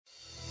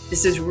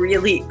This is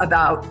really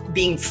about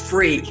being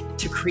free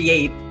to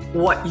create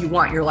what you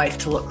want your life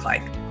to look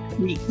like.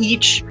 We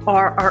each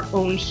are our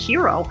own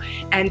hero.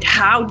 And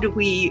how do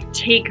we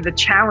take the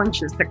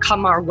challenges that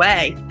come our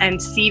way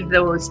and see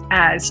those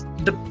as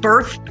the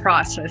birth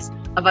process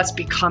of us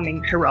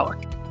becoming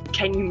heroic?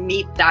 Can you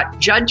meet that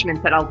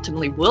judgment that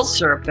ultimately will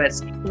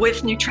surface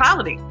with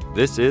neutrality?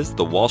 This is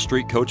the Wall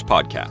Street Coach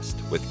Podcast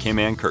with Kim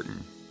Ann Curtin.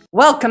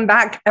 Welcome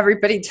back,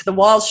 everybody, to the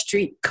Wall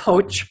Street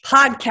Coach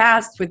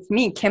Podcast with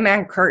me, Kim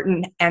Ann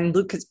Curtin, and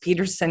Lucas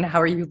Peterson. How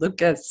are you,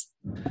 Lucas?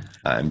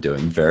 I'm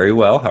doing very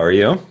well. How are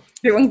you?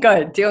 Doing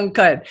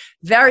good.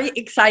 Very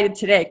excited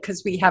today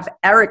because we have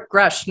Eric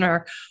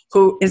Greschner,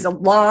 who is a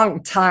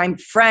longtime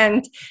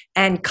friend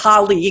and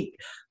colleague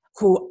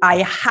who I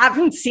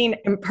haven't seen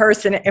in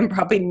person in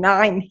probably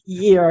 9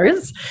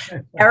 years.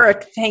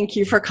 Eric, thank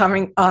you for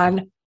coming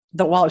on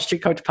the Wall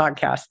Street Coach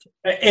Podcast.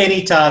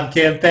 Anytime,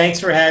 Kim.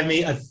 Thanks for having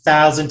me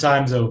 1,000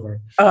 times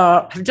over.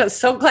 I'm just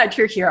so glad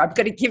you're here. I'm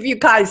going to give you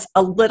guys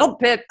a little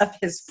bit of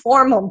his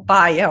formal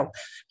bio,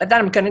 but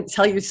then I'm going to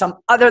tell you some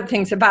other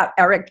things about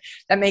Eric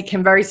that make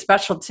him very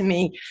special to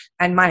me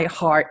and my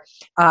heart.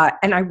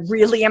 And I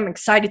really am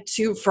excited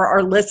too for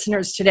our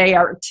listeners today,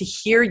 Eric, to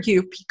hear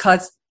you,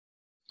 because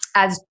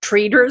as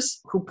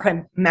traders who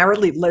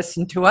primarily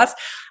listen to us,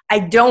 I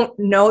don't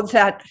know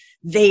that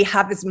they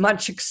have as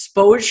much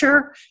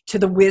exposure to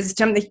the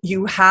wisdom that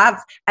you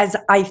have as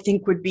I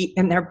think would be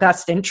in their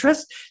best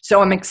interest.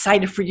 So I'm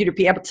excited for you to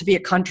be able to be a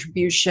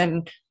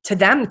contribution to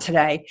them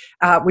today,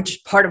 which is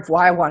part of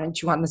why I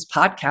wanted you on this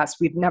podcast.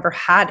 We've never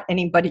had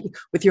anybody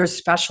with your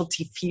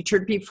specialty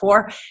featured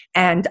before,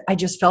 and I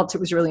just felt it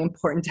was really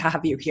important to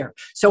have you here.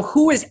 So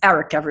who is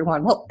Eric,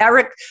 everyone? Well,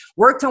 Eric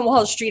worked on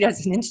Wall Street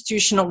as an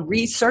institutional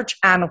research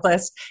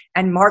analyst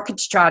and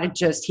market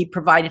strategist. He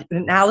provided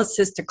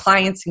analysis to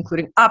clients,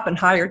 including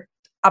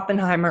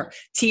Oppenheimer,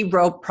 T.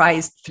 Rowe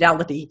Price,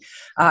 Fidelity,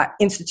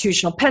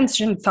 institutional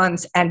pension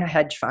funds, and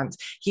hedge funds.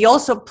 He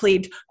also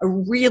played a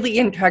really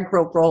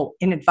integral role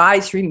in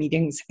advisory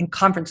meetings and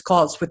conference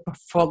calls with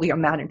portfolio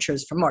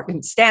managers from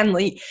Morgan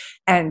Stanley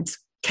and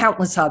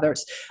countless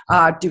others,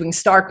 doing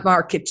stock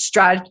market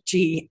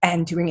strategy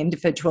and doing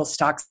individual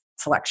stocks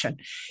selection.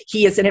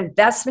 He is an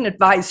investment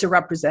advisor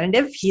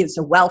representative. He is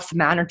a wealth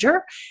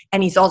manager,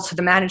 and he's also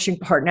the managing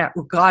partner at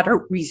Regatta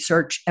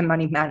Research and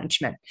Money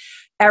Management.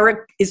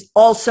 Eric is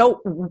also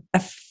a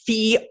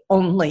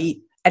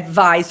fee-only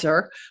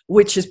advisor,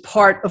 which is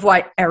part of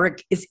why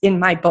Eric is in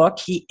my book.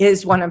 He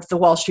is one of the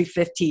Wall Street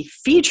 50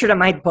 featured in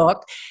my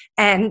book,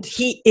 and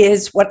he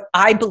is what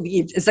I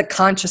believe is a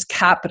conscious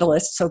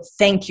capitalist. So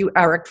thank you,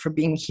 Eric, for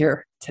being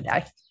here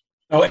today.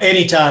 Oh,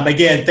 anytime.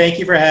 Again, thank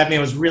you for having me.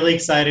 I was really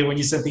excited when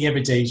you sent the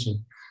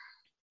invitation.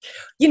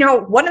 You know,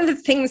 one of the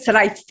things that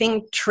I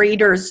think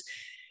traders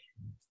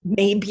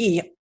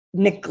maybe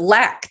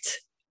neglect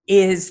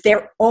is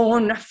their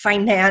own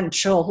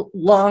financial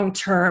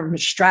long-term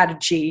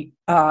strategy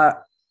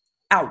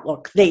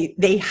outlook.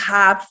 They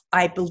have,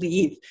 I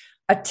believe,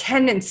 a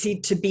tendency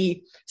to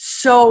be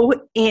so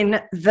in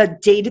the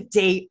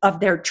day-to-day of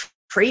their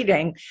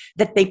trading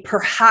that they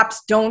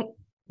perhaps don't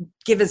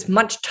give as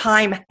much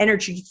time,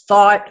 energy,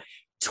 thought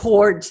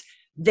towards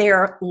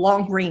their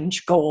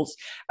long-range goals,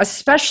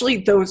 especially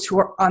those who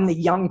are on the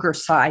younger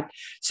side.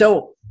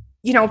 So,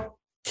 you know,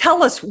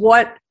 tell us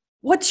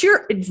what's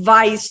your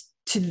advice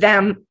to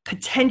them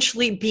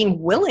potentially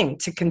being willing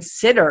to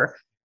consider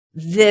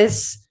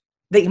the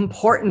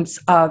importance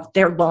of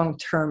their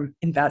long-term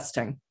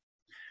investing?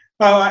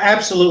 Oh,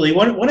 absolutely.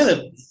 One of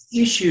the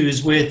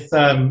issues with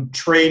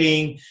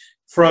trading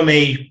from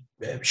a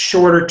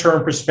shorter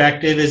term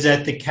perspective is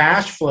that the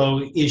cash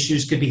flow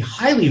issues could be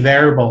highly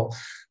variable.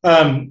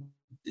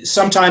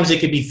 Sometimes it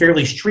could be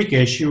fairly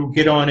streakish. You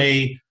get on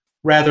a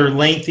rather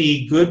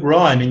lengthy, good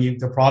run,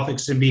 and the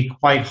profits can be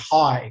quite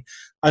high.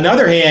 On the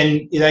other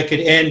hand, that could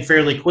end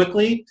fairly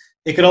quickly.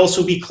 It could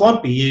also be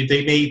clumpy.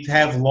 They may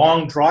have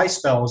long dry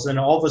spells, and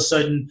all of a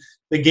sudden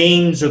the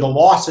gains or the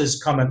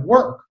losses come at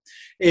work.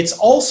 It's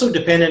also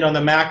dependent on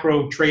the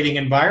macro trading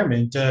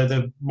environment.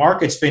 The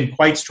market's been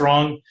quite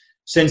strong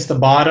since the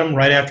bottom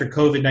right after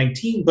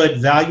COVID-19, but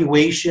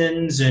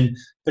valuations and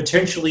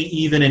potentially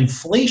even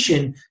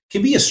inflation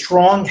can be a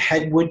strong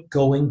headwind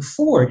going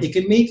forward. It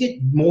can make it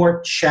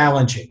more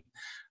challenging.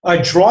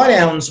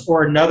 Drawdowns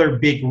are another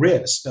big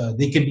risk.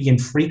 They can be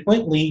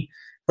infrequently,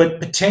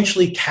 but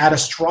potentially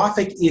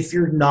catastrophic if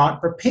you're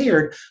not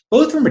prepared,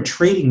 both from a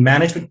trading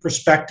management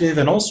perspective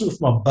and also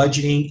from a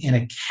budgeting and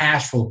a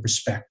cash flow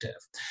perspective.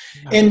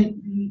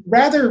 And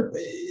rather,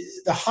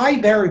 the high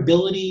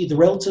variability, the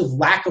relative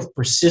lack of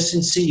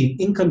persistency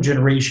and income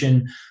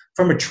generation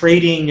from a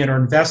trading and or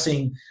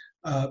investing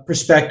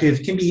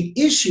perspective can be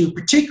an issue,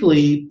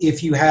 particularly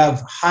if you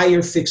have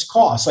higher fixed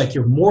costs like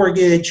your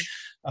mortgage,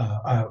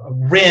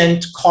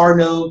 rent, car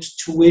notes,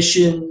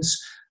 tuitions,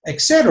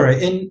 etc.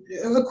 And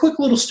a quick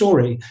little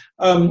story.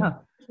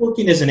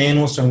 Working as an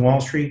analyst on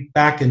Wall Street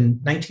back in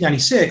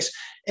 1996,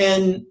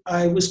 and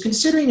I was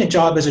considering a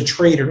job as a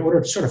trader in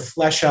order to sort of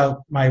flesh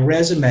out my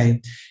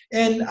resume.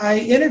 And I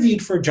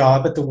interviewed for a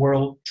job at the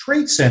World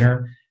Trade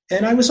Center,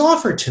 and I was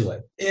offered to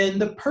it.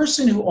 And the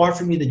person who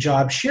offered me the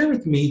job shared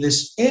with me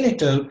this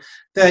anecdote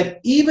that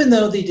even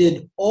though they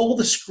did all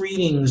the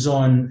screenings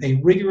on a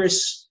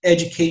rigorous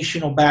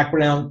educational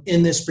background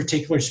in this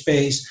particular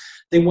space,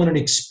 they wanted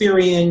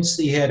experience,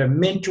 they had a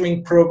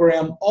mentoring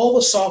program, all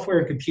the software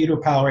and computer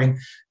powering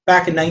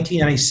back in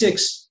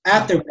 1996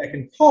 at their beck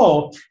and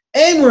call,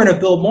 and we're in a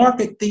bull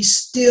market, they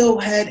still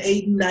had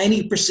a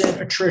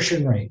 90%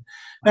 attrition rate.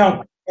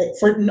 Now,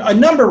 for a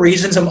number of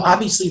reasons, I'm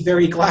obviously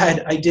very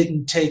glad I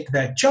didn't take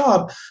that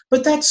job,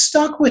 but that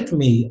stuck with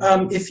me.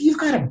 If you've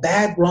got a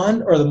bad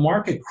run or the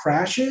market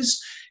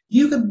crashes,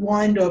 you could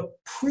wind up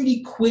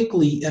pretty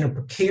quickly in a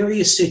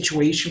precarious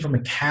situation from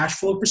a cash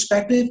flow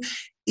perspective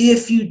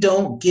if you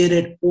don't get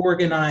it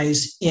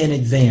organized in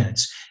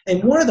advance.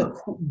 And one of the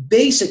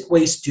basic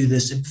ways to do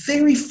this, a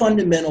very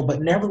fundamental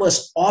but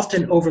nevertheless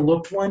often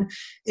overlooked one,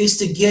 is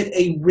to get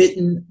a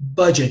written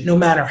budget. No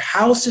matter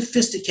how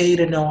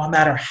sophisticated, no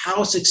matter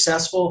how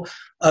successful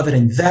of an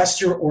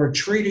investor or a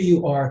trader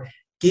you are,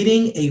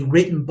 getting a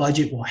written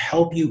budget will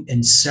help you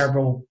in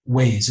several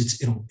ways.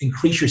 It'll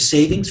increase your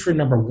savings for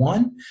number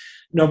one.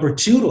 Number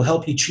two, it'll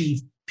help you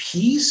achieve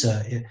peace.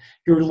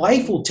 Your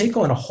life will take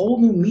on a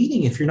whole new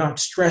meaning if you're not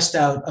stressed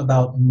out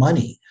about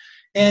money.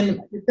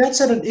 And if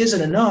that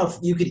isn't enough,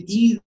 you could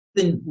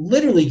even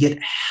literally get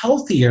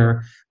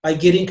healthier by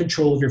getting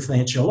control of your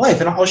financial life.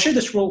 And I'll share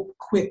this real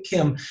quick,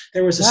 Kim.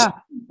 There was a study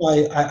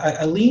by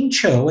Eileen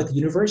Cho at the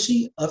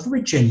University of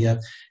Virginia,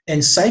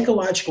 and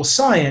psychological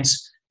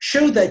science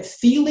showed that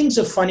feelings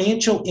of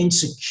financial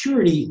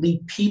insecurity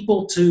lead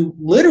people to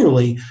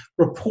literally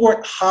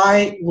report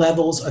high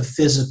levels of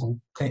physical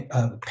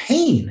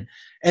pain.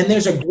 And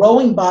there's a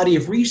growing body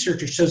of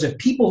research that shows that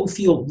people who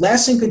feel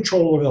less in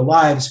control of their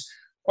lives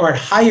are at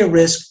higher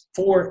risk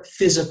for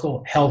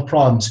physical health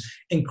problems.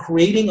 And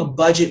creating a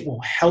budget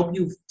will help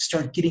you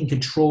start getting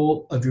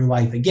control of your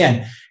life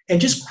again.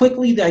 And just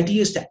quickly, the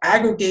idea is to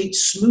aggregate,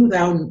 smooth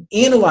out, and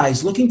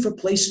analyze, looking for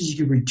places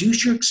you can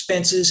reduce your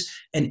expenses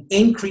and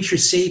increase your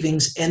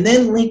savings, and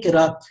then link it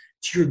up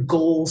to your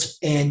goals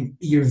and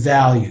your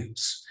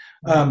values.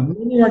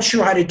 Many aren't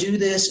sure how to do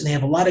this, and they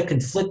have a lot of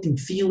conflicting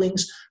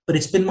feelings, but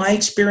it's been my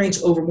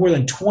experience over more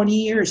than 20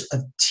 years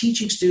of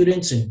teaching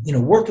students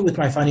and working with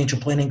my financial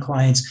planning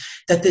clients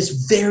that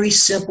this very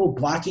simple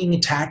blocking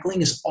and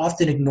tackling is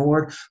often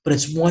ignored, but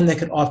it's one that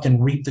could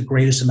often reap the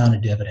greatest amount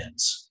of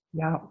dividends.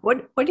 Yeah.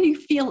 What do you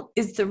feel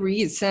is the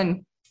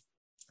reason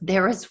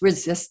there is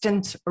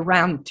resistance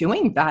around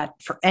doing that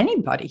for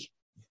anybody?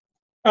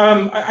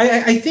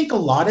 I think a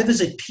lot of it is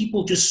that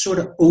people just sort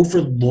of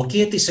overlook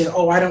it. They say,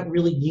 oh, I don't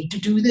really need to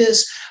do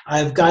this.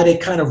 I've got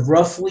it kind of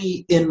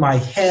roughly in my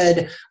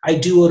head. I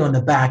do it on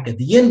the back of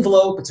the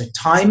envelope. It's a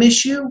time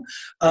issue.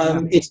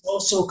 It's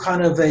also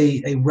kind of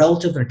a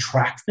relative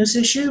attractiveness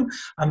issue.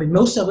 I mean,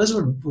 most of us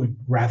would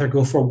rather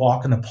go for a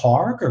walk in the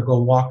park or go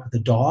walk with the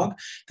dog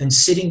than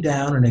sitting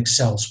down an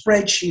Excel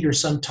spreadsheet or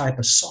some type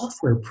of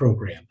software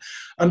program.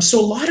 So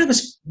a lot of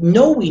us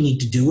know we need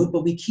to do it,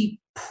 but we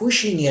keep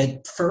pushing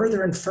it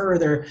further and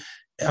further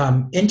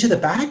into the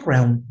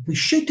background. We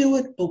should do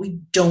it, but we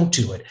don't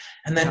do it.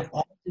 And that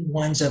often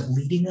winds up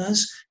leading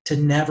us to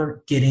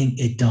never getting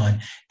it done.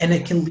 And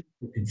it can lead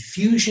to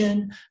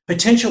confusion,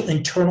 potential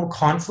internal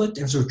conflict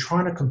as we're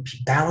trying to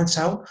balance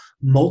out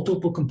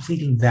multiple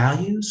competing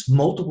values,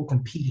 multiple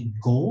competing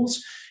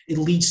goals. It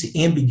leads to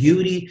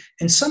ambiguity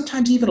and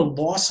sometimes even a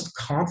loss of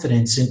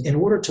confidence in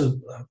order to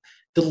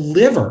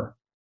deliver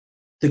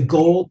the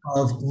goal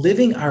of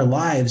living our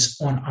lives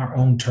on our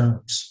own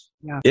terms.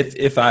 Yeah.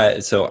 If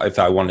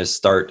I want to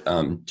start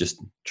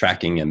just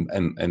tracking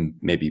and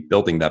maybe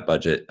building that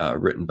budget,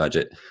 written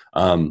budget,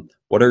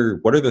 what are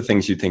the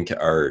things you think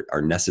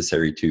are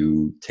necessary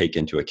to take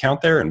into account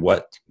there, and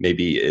what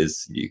maybe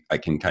I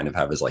can kind of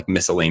have as like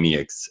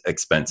miscellaneous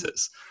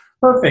expenses?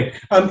 Perfect.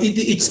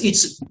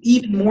 It's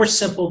even more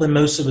simple than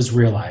most of us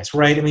realize,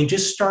 right? I mean,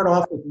 just start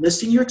off with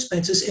listing your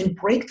expenses and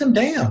break them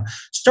down.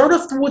 Start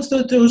off with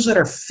those that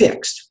are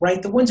fixed,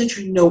 right? The ones that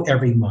you know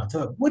every month.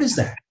 What is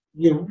that?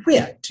 Your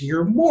rent,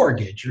 your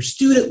mortgage, your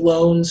student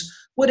loans,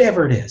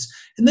 whatever it is.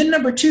 And then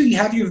number two, you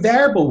have your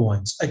variable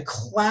ones. A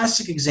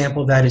classic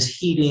example of that is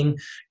heating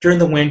during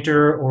the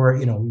winter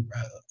or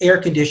air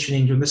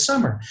conditioning during the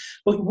summer.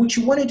 But what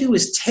you want to do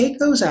is take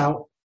those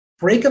out,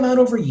 break them out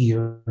over a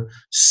year,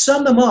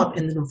 sum them up,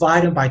 and then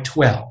divide them by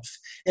 12.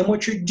 And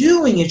what you're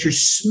doing is you're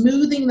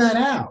smoothing that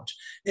out.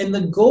 And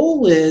the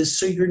goal is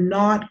so you're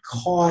not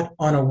caught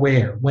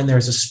unaware. When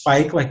there's a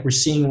spike like we're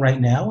seeing right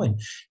now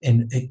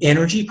in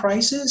energy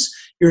prices,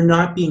 you're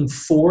not being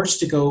forced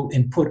to go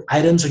and put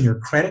items on your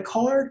credit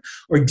card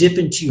or dip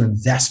into your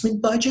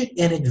investment budget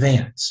in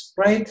advance,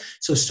 right?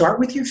 So start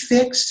with your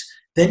fixed,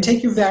 then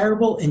take your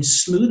variable and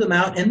smooth them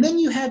out, and then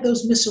you have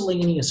those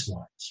miscellaneous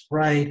ones,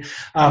 right?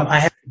 I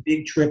have a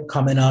big trip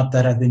coming up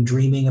that I've been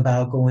dreaming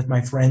about going with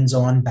my friends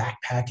on,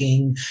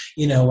 backpacking,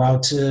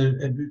 out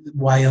to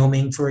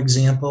Wyoming, for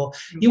example.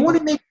 You want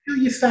to make sure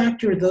you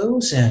factor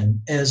those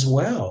in as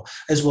well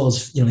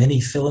as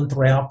any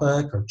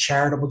philanthropic or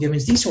charitable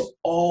givings. These are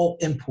all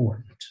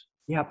important.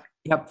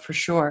 Yep, for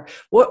sure.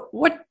 What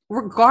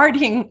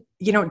regarding,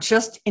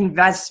 just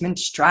investment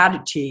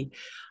strategy,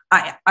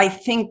 I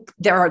think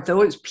there are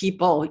those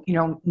people,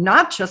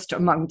 not just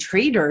among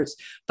traders,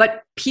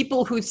 but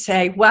people who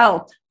say,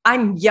 well,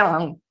 I'm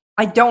young.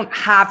 I don't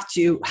have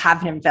to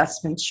have an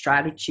investment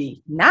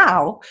strategy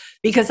now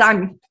because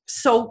I'm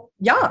so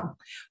young.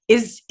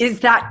 Is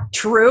that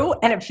true?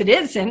 And if it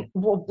isn't,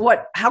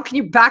 well, how can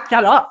you back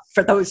that up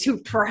for those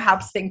who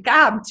perhaps think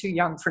I'm too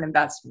young for an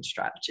investment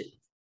strategy?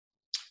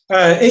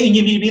 And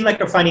you mean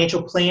like a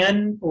financial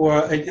plan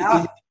or?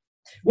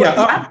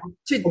 To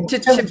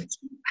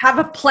have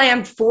a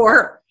plan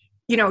for,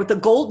 the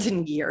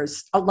golden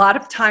years. A lot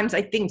of times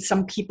I think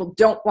some people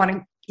don't want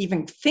to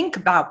even think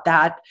about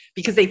that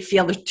because they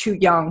feel they're too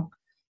young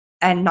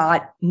and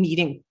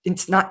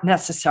it's not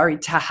necessary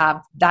to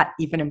have that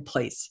even in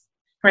place.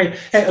 Right.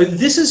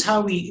 This is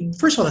how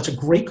first of all, that's a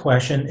great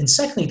question. And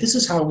secondly, this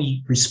is how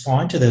we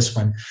respond to this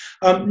one.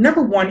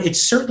 Number one,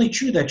 it's certainly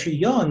true that you're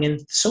young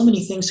and so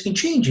many things can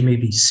change. You may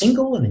be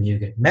single and then you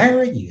get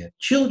married, you get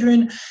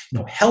children,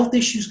 health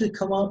issues could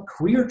come up,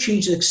 career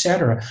changes,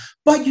 etc.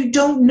 But you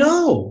don't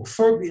know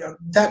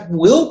that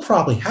will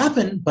probably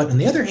happen. But on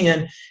the other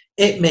hand,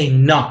 it may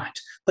not.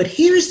 But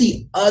here's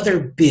the other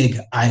big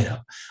item.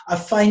 A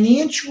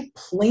financial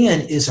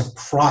plan is a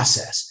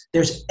process.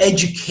 There's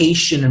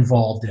education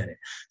involved in it.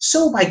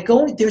 So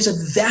there's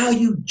a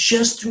value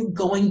just through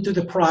going through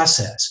the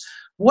process.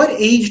 What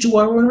age do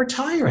I want to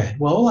retire at?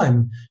 Well,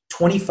 I'm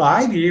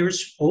 25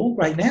 years old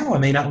right now. I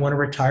may not want to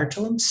retire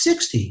till I'm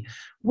 60.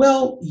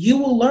 Well, you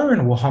will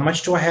learn, how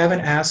much do I have in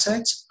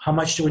assets? How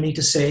much do I need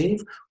to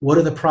save? What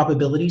are the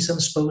probabilities I'm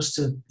supposed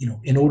to,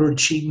 in order to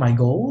achieve my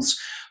goals?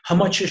 How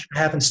much should I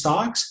have in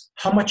stocks?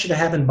 How much should I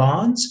have in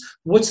bonds?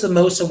 What's the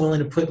most I'm willing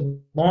to put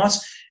in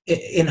loss?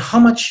 And how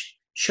much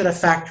should I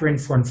factor in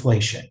for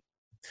inflation?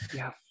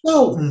 Yeah.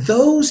 So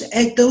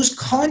those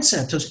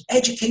concepts, those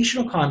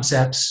educational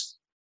concepts,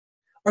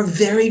 are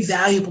very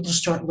valuable to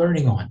start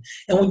learning on.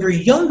 And when you're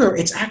younger,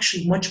 it's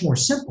actually much more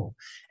simple.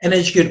 And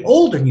as you get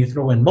older and you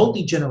throw in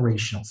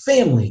multi-generational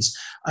families,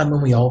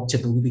 and we all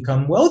typically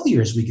become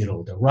wealthier as we get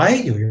older,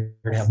 right? You're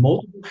going to have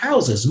multiple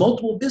houses,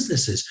 multiple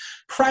businesses,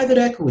 private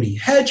equity,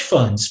 hedge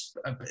funds,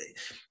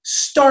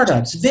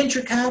 startups,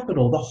 venture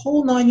capital, the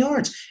whole 9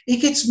 yards. It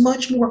gets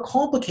much more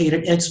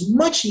complicated, and it's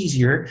much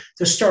easier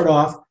to start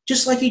off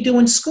just like you do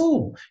in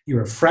school.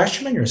 You're a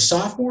freshman, you're a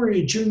sophomore,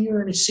 you're a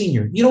junior, and a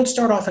senior. You don't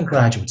start off in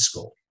graduate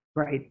school.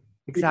 Right,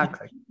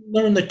 exactly. You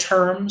learn the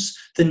terms,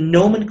 the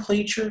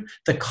nomenclature,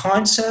 the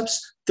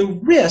concepts, the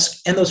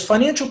risk, and those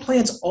financial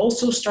plans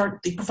also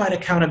they provide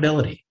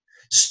accountability,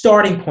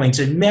 starting points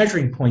and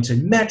measuring points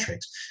and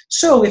metrics.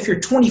 So if you're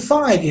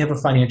 25, you have a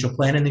financial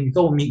plan, and then you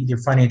go and meet with your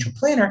financial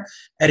planner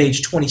at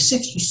age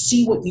 26, you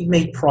see what you've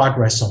made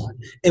progress on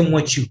and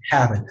what you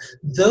haven't.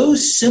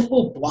 Those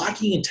simple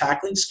blocking and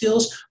tackling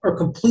skills are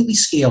completely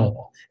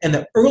scalable. And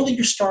the earlier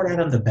you start out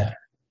on, the better.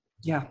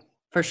 Yeah,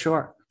 for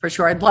sure. For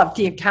sure. I love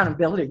the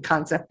accountability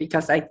concept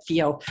because I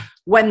feel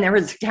when there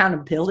is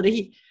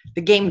accountability,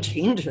 the game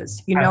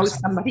changes. Absolutely.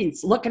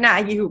 Somebody's looking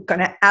at you,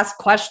 going to ask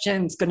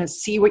questions, going to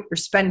see what you're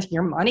spending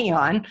your money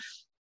on.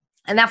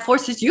 And that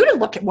forces you to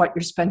look at what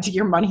you're spending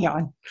your money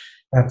on.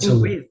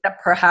 Absolutely. In ways that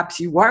perhaps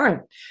you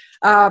weren't.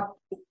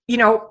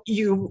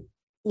 You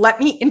let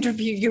me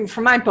interview you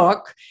for my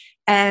book.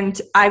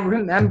 And I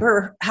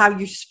remember how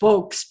you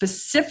spoke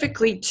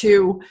specifically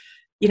to,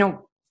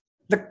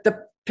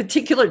 the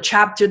particular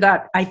chapter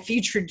that I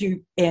featured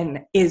you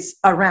in is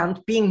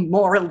around being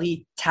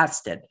morally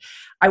tested.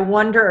 I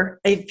wonder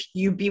if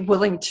you'd be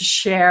willing to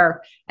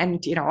share,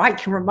 and I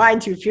can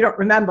remind you if you don't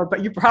remember,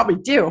 but you probably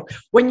do,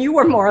 when you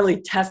were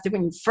morally tested,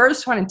 when you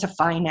first went into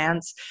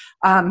finance,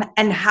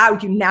 and how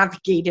you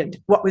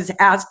navigated what was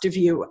asked of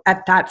you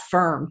at that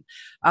firm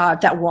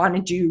that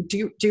wanted you.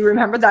 Do you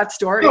remember that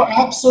story? Oh,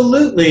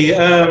 absolutely.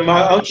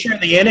 I'll share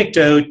the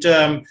anecdote.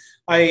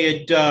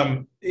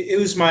 It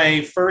was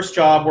my first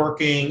job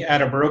working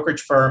at a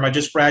brokerage firm. I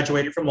just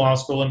graduated from law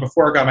school, and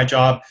before I got my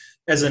job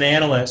as an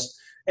analyst.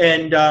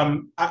 And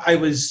I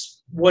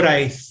was, what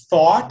I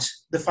thought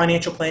the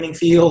financial planning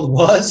field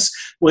was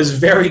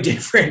very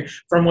different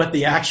from what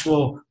the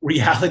actual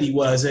reality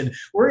was. And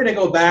we're going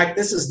to go back.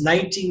 This is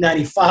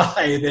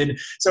 1995. And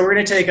so we're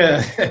going to take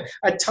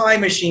a time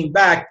machine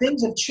back.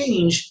 Things have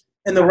changed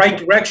in the right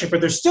direction,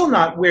 but they're still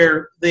not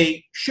where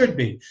they should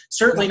be.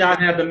 Certainly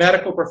not have the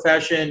medical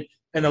profession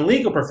and the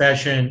legal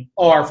profession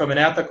are from an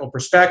ethical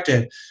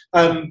perspective.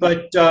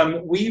 But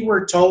we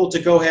were told to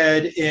go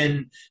ahead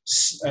and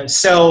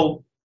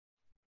sell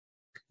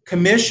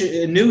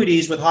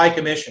annuities with high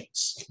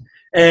commissions.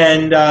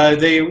 And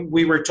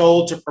we were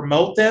told to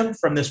promote them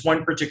from this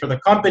one particular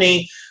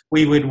company.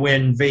 We would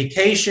win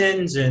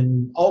vacations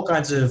and all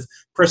kinds of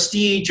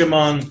prestige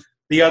among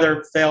the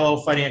other fellow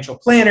financial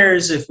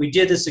planners if we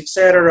did this, et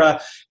cetera.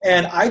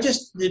 And I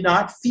just did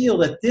not feel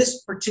that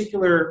this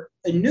particular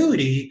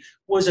annuity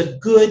was a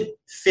good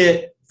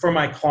fit for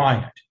my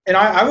client. And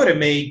I would have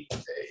made,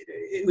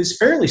 it was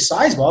fairly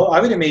sizable.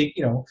 I would have made,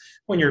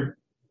 when you're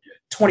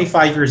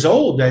 25 years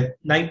old at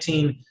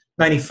 19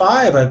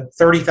 95, a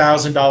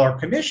 $30,000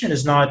 commission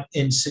is not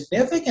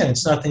insignificant.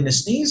 It's nothing to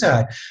sneeze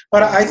at.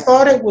 But I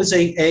thought it was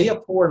a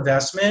poor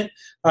investment,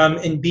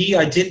 and B,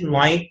 I didn't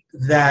like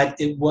that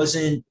it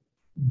wasn't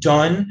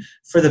done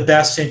for the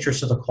best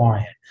interest of the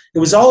client. It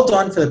was all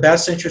done for the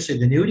best interest of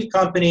the annuity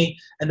company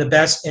and the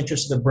best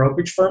interest of the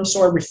brokerage firm,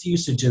 so I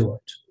refused to do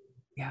it.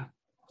 Yeah.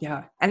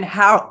 Yeah. And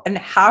how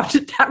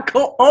did that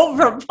go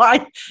over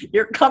by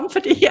your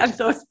company and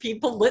those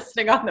people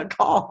listening on the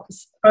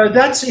calls?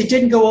 It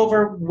didn't go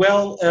over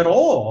well at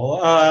all.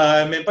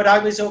 But I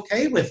was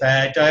okay with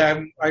that.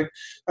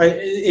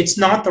 It's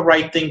not the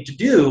right thing to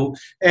do.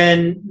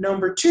 And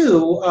number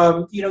two,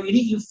 you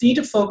need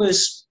to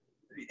focus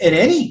in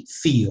any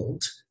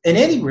field, in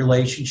any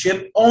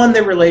relationship, on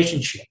the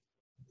relationship,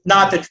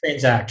 not the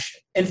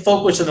transaction, and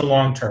focus on the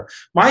long term.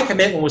 My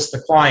commitment was to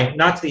the client,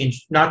 not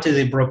to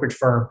the brokerage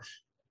firm,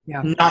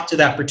 not to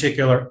that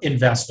particular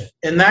investment.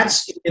 And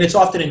it's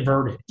often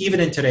inverted, even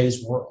in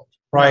today's world,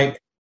 right?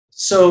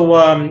 So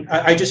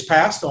I just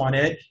passed on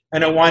it,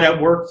 and I wound up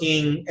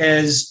working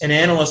as an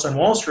analyst on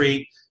Wall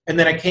Street. And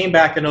then I came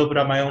back and opened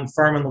up my own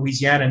firm in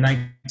Louisiana in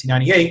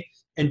 1998.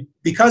 And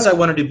because I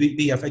wanted to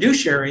be a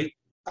fiduciary,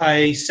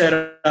 I set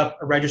up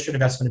a registered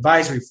investment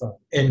advisory firm,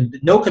 and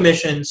no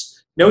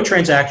commissions, no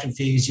transaction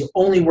fees. You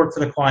only work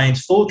for the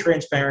clients, full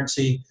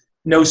transparency,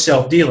 no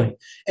self-dealing.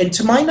 And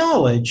to my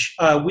knowledge,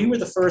 we were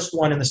the first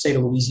one in the state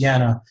of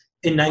Louisiana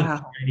in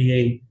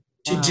 1998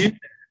 to do that.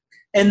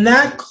 And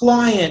that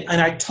client, and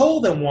I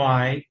told them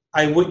why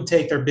I wouldn't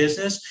take their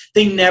business,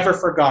 they never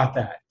forgot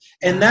that.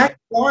 And that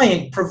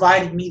client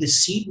provided me the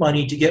seed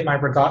money to get my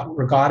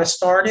regatta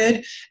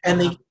started,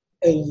 and they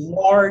a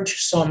large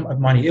sum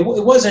of money. It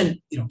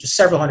wasn't, just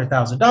several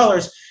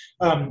 $100,000.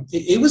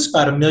 It was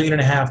about $1.5 million,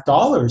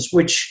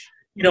 which,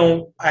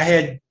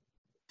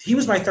 he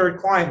was my third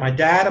client, my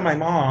dad and my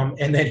mom,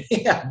 and then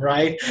him,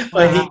 right?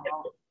 But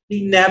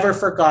he never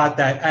forgot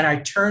that. And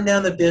I turned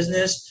down the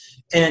business,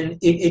 and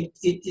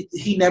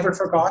he never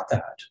forgot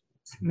that.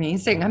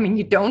 Amazing. I mean,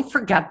 you don't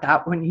forget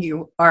that when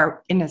you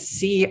are in a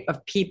sea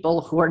of people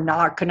who are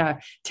not going to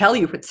tell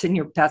you what's in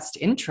your best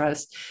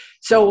interest.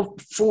 So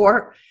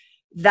for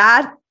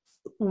that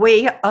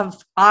way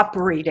of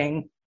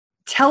operating,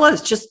 tell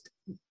us just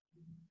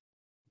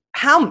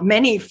how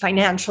many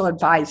financial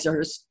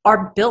advisors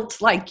are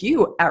built like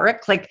you,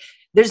 Eric? Like,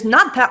 there's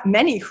not that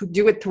many who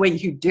do it the way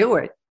you do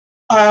it.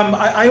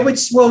 I would,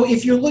 well,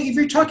 if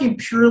you're talking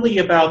purely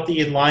about the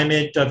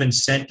alignment of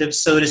incentives,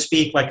 so to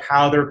speak, like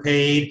how they're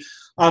paid,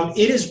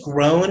 it has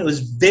grown. It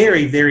was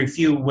very, very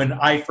few when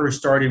I first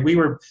started. We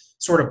were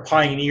sort of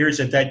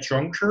pioneers at that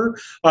juncture.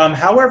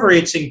 However,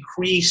 it's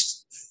increased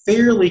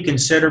fairly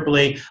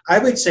considerably. I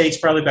would say it's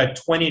probably about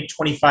 20 to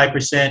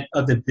 25%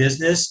 of the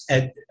business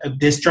at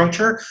this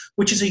juncture,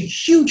 which is a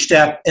huge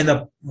step in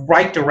the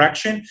right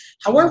direction.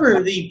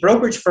 However, the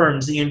brokerage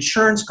firms, the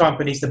insurance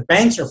companies, the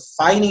banks are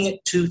fighting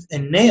it tooth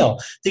and nail.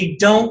 They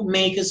don't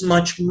make as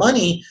much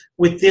money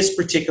with this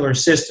particular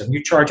system.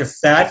 You charge a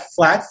flat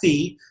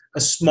fee,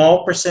 a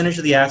small percentage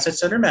of the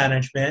assets under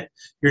management.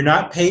 You're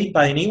not paid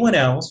by anyone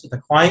else. If the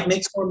client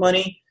makes more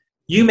money,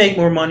 you make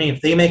more money. If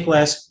they make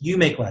less, you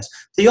make less.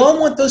 They all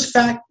want those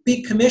fat,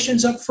 big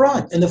commissions up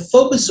front. And the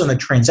focus is on the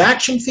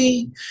transaction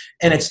fee,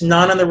 and it's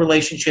not on the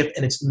relationship,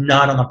 and it's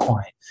not on the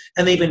client.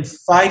 And they've been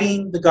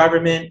fighting the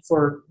government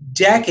for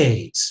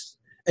decades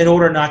in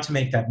order not to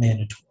make that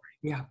mandatory.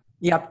 Yeah.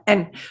 Yep.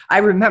 And I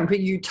remember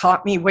you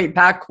taught me way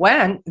back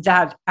when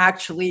that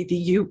actually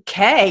the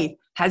UK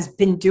has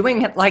been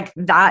doing it like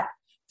that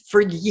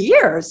for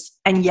years,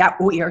 and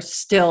yet we are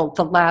still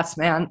the last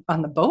man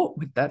on the boat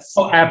with this.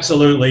 Oh,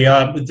 absolutely.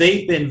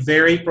 They've been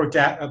very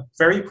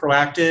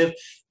proactive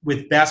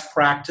with best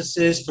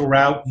practices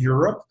throughout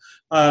Europe.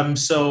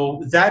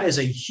 So that is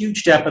a huge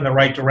step in the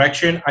right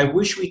direction. I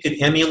wish we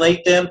could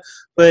emulate them,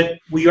 but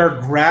we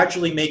are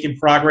gradually making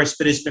progress,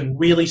 but it's been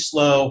really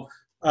slow,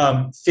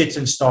 fits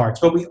and starts,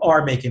 but we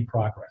are making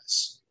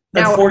progress.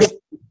 Now, unfortunately,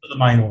 for the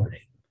minority.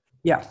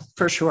 Yeah,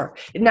 for sure.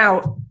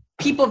 Now,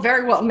 people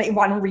very well may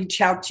want to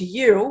reach out to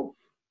you.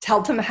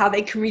 Tell them how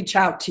they can reach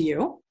out to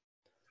you.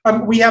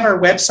 We have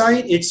our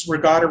website. It's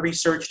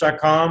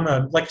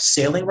regattaresearch.com, like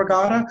sailing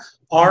regatta,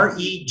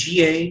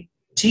 REGATTA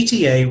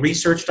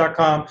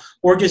research.com,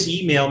 or just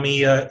email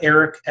me,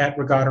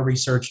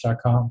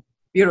 eric@regattaresearch.com.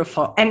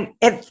 Beautiful. And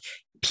if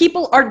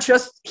people are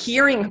just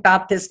hearing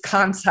about this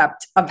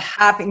concept of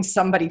having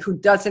somebody who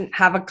doesn't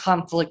have a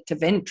conflict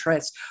of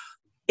interest,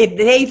 if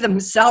they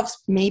themselves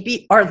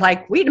maybe are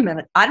like, wait a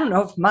minute, I don't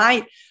know if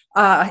my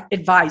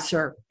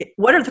advisor,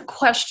 what are the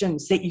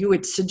questions that you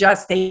would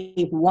suggest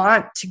they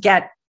want to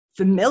get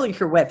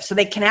familiar with so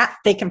they can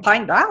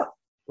find out?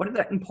 What are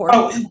the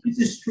important?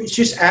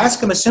 Just ask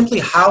them simply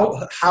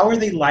how are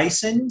they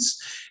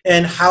licensed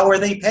and how are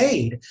they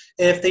paid?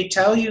 If they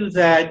tell you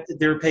that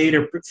they're paid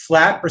a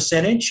flat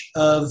percentage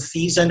of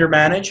fees under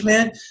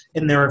management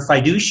and they're a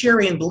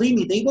fiduciary, and believe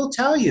me, they will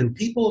tell you.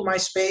 People in my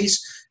space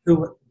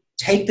who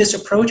take this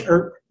approach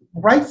are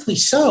rightfully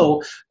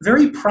so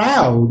very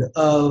proud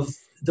of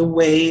the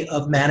way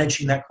of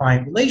managing that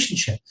client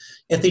relationship.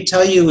 If they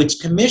tell you it's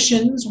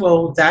commissions,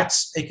 well,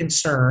 that's a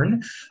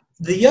concern.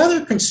 The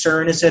other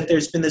concern is that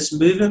there's been this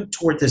movement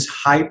toward this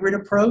hybrid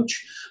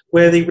approach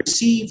where they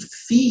receive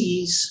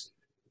fees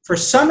for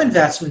some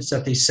investments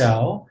that they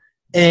sell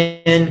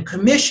and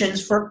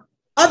commissions for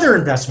other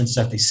investments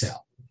that they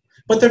sell.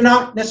 But they're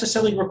not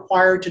necessarily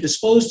required to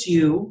disclose to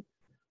you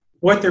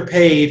what they're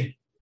paid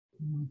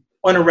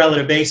on a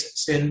relative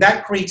basis. And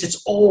that creates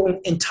its own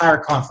entire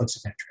conflicts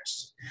of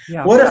interest.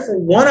 Yeah. What if for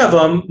one of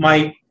them,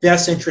 my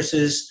best interest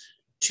is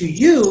to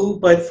you,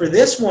 but for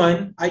this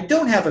one, I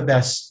don't have a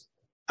best.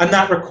 I'm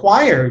not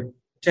required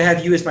to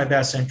have you as my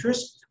best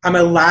interest. I'm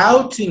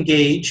allowed to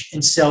engage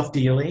in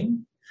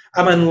self-dealing.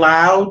 I'm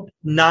allowed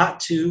not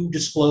to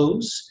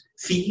disclose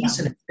fees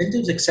and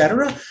incentives, et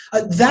cetera.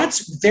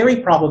 That's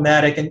very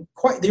problematic, and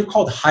they're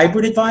called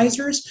hybrid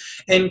advisors,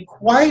 and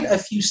quite a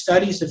few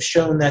studies have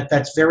shown that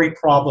that's very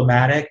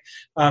problematic,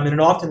 and it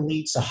often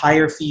leads to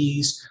higher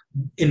fees,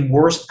 in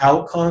worse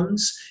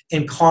outcomes,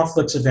 and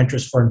conflicts of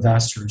interest for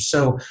investors.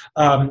 So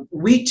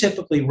we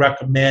typically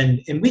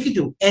recommend, and we could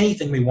do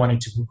anything we wanted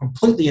to, we're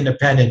completely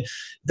independent,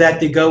 that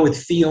they go with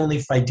fee-only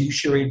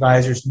fiduciary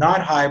advisors,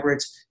 not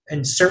hybrids,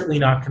 and certainly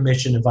not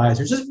commission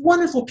advisors. There's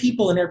wonderful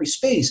people in every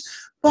space,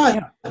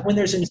 but when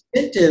there's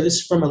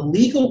incentives from a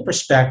legal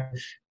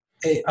perspective,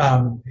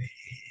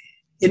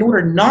 in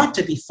order not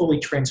to be fully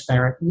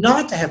transparent,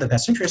 not to have the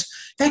best interest,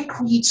 that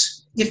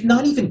creates, if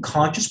not even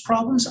conscious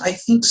problems, I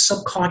think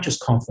subconscious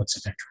conflicts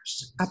of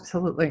interest.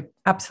 Absolutely.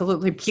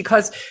 Absolutely.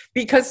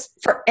 Because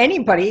for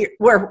anybody,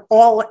 we're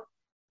all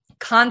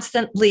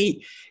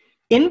constantly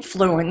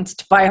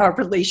influenced by our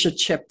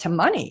relationship to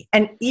money.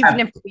 And even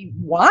if we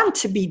want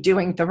to be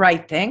doing the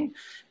right thing,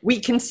 we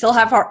can still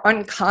have our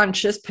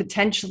unconscious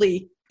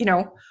potentially,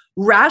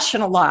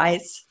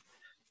 rationalize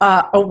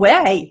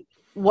away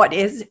what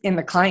is in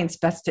the client's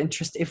best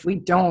interest if we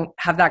don't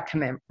have that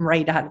commitment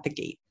right out of the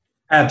gate.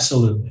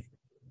 Absolutely.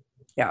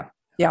 Yeah.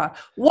 Yeah.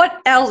 What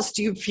else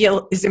do you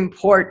feel is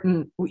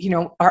important?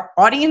 Our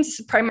audience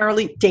is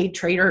primarily day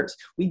traders.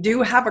 We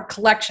do have a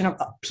collection of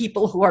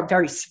people who are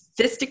very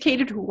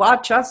sophisticated who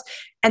watch us,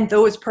 and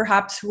those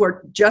perhaps who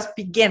are just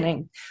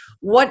beginning.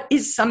 What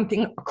is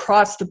something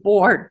across the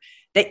board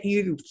that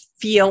you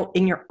feel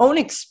in your own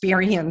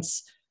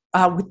experience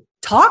with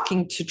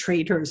talking to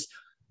traders,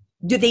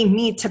 do they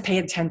need to pay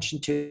attention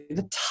to?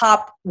 The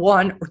top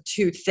one or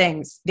two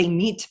things they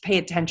need to pay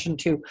attention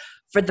to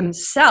for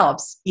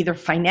themselves, either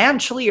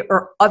financially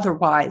or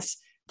otherwise,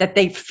 that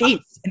they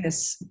face in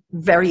this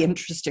very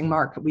interesting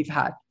market we've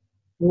had?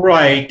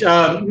 Right.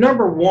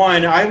 Number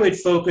one, I would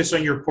focus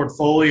on your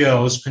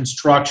portfolio's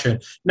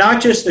construction,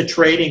 not just the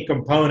trading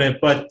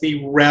component, but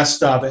the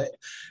rest of it.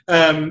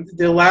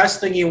 The last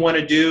thing you want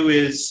to do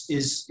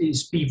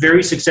is be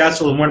very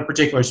successful in one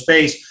particular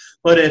space.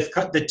 But if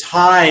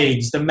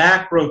the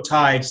macro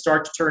tides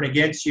start to turn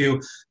against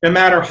you, no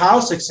matter how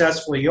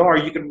successful you are,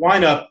 you can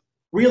wind up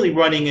really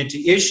running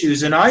into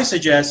issues. And I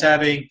suggest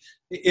having,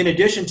 in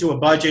addition to a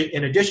budget,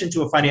 in addition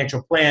to a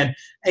financial plan,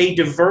 a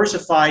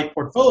diversified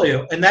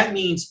portfolio. And that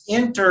means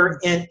inter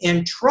and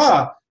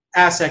intra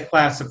asset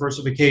class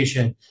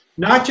diversification,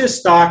 not just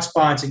stocks,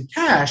 bonds, and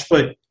cash,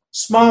 but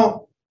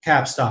small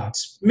cap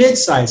stocks,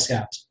 mid-sized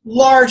caps,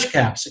 large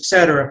caps, et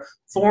cetera,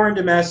 foreign,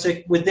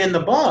 domestic, within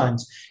the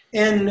bonds.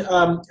 And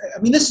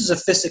this is a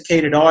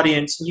sophisticated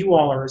audience, and you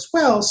all are as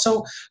well.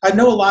 So I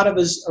know a lot of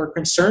us are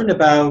concerned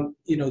about,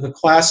 the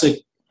classic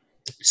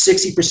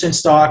 60%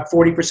 stock,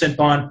 40%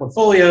 bond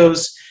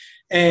portfolios,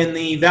 and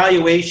the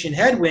valuation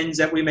headwinds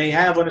that we may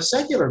have on a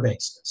secular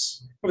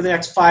basis over the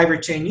next 5 or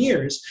 10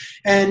 years.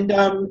 And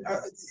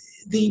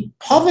the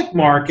public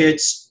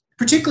markets,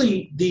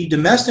 particularly the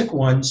domestic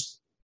ones,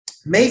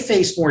 may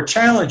face more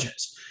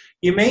challenges.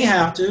 You may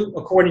have to,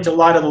 according to a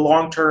lot of the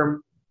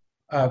long-term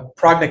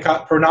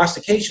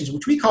prognostications,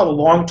 which we call the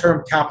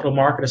long-term capital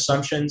market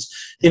assumptions.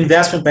 The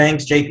investment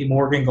banks, JP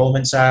Morgan,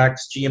 Goldman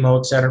Sachs, GMO,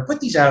 et cetera,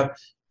 put these out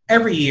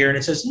every year. And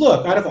it says,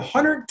 look, out of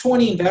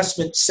 120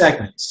 investment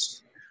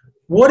segments,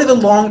 what are the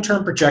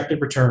long-term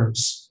projected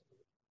returns?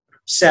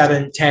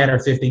 7, 10, or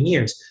 15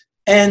 years.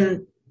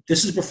 And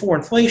this is before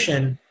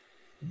inflation.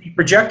 The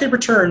projected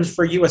returns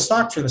for U.S.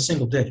 stocks are in the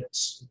single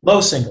digits,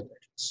 low single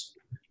digits.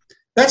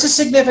 That's a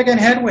significant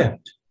headwind.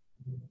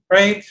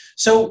 Right?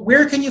 So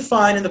where can you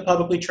find in the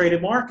publicly traded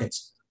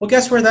markets? Well,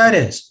 guess where that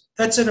is?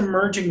 That's in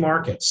emerging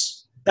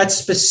markets. That's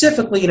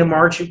specifically in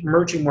emerging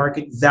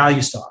market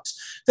value stocks.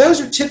 Those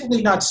are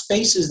typically not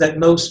spaces that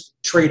most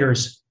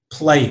traders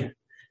play in.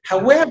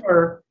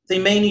 However, they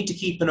may need to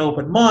keep an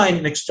open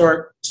mind and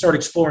start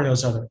exploring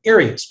those other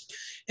areas.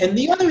 And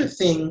the other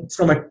thing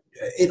from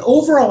an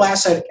overall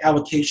asset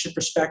allocation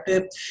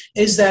perspective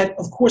is that,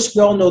 of course,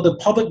 we all know the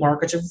public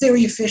markets are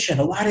very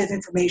efficient. A lot of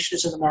information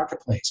is in the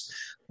marketplace.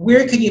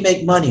 Where can you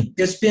make money?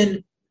 There's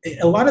been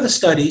a lot of the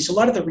studies, a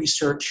lot of the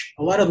research,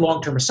 a lot of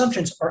long-term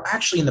assumptions are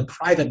actually in the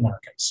private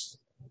markets.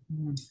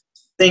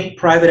 Think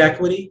private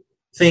equity,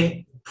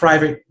 think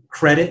private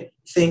credit,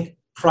 think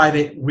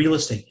private real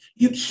estate.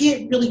 You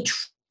can't really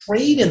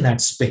trade in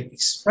that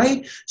space,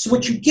 right? So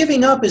what you're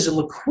giving up is a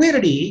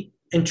liquidity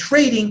and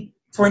trading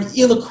for an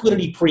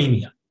illiquidity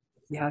premium.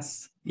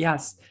 Yes.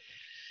 Yes.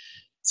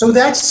 So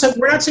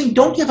we're not saying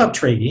don't give up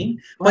trading,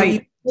 but you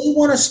may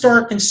want to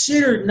start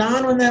consider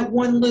not on that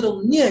one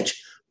little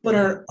niche, but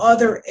on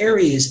other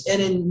areas.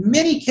 And in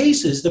many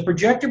cases, the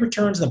projected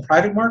returns in the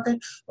private market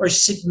are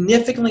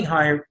significantly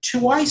higher,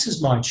 twice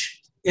as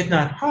much, if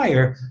not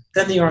higher,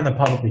 than they are in the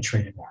publicly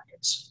traded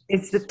markets.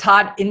 Is the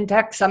Todd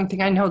Index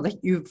something I know that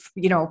you've,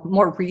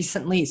 more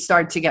recently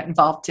started to get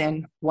involved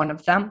in, one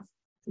of them?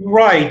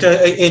 Right.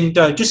 And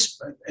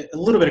just a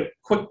little bit of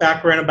quick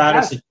background about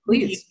it. Yes,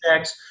 please.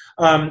 Index.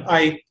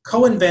 I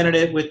co-invented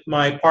it with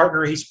my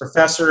partner. He's a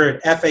professor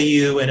at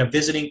FAU and a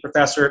visiting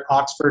professor at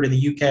Oxford in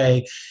the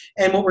UK.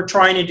 And what we're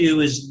trying to do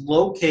is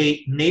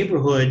locate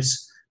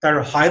neighborhoods that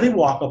are highly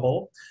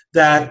walkable,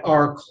 that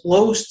are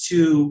close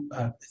to,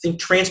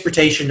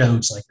 transportation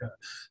nodes,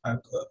 like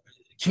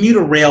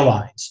commuter rail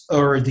lines,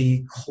 or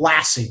the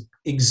classic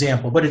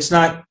example. But it's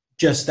not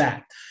just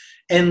that.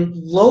 And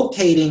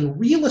locating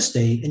real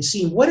estate and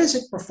seeing what has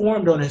it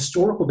performed on a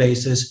historical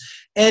basis,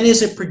 and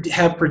is it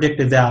have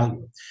predictive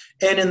value.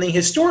 And in the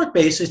historic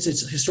basis,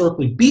 it's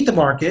historically beat the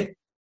market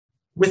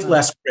with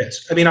less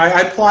risk. I mean,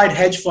 I applied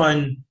hedge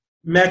fund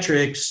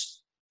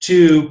metrics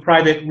to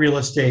private real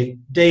estate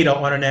data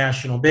on a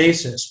national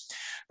basis.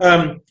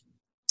 And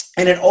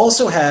it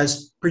also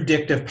has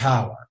predictive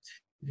power.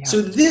 Yeah.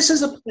 So this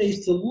is a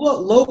place to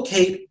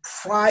locate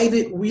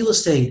private real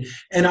estate.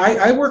 And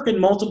I work in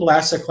multiple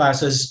asset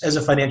classes as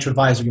a financial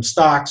advisor, with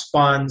stocks,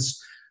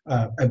 bonds,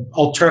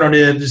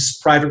 alternatives,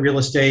 private real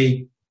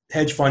estate,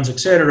 hedge funds,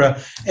 etc.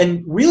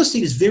 And real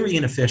estate is very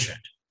inefficient,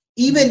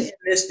 even in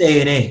this day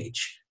and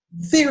age.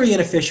 Very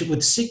inefficient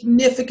with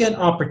significant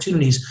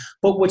opportunities.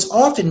 But what's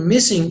often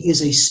missing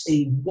is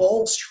a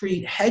Wall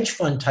Street hedge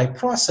fund type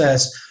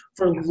process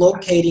for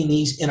locating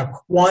these in a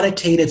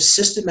quantitative,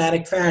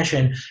 systematic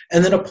fashion,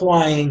 and then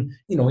applying,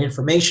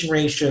 information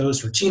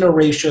ratios, Rotino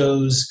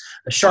ratios,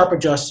 sharp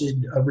adjusted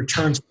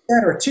returns, et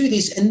cetera, to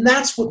these. And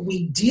that's what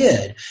we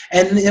did.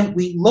 And then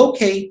we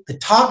locate the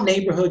top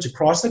neighborhoods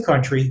across the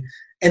country,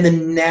 and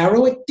then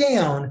narrow it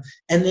down,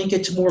 and then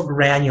get to more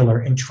granular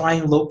and try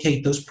and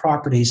locate those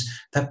properties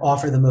that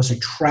offer the most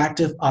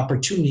attractive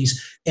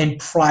opportunities in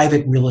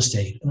private real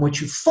estate. And what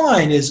you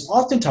find is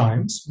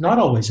oftentimes, not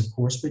always of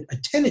course, but a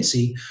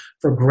tendency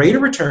for greater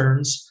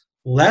returns,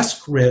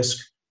 less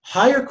risk,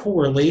 higher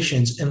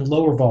correlations, and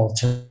lower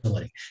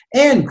volatility,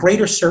 and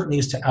greater certainty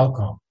as to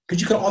outcome, because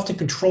you can often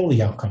control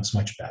the outcomes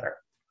much better.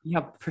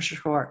 Yep, for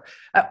sure.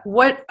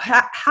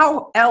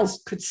 How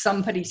else could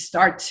somebody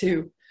start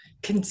to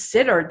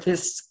consider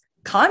this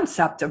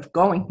concept of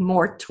going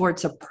more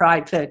towards a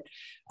private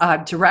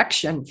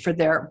direction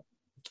for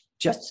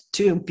just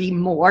to be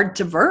more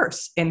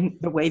diverse in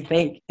the way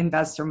they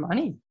invest their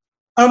money?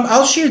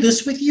 I'll share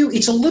this with you.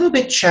 It's a little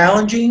bit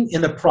challenging in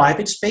the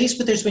private space,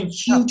 but there's been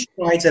huge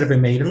strides that have been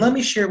made. And let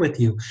me share with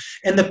you.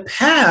 In the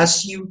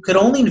past, you could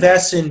only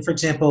invest in, for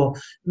example,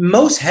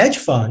 most hedge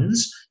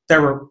funds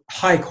that were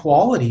high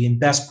quality and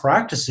best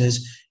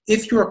practices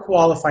if you're a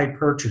qualified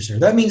purchaser.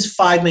 That means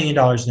 $5 million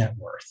net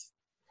worth.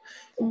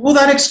 Well,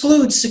 that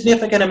excludes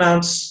significant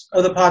amounts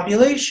of the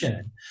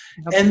population.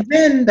 Okay. And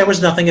then there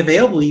was nothing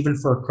available even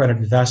for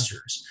accredited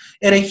investors.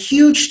 And a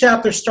huge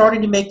step, they're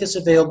starting to make this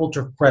available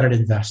to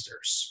accredited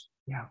investors.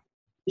 Yeah.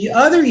 The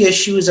other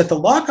issue is that the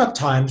lockup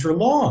times are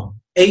long,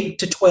 8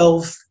 to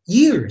 12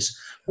 years.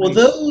 Well,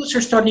 those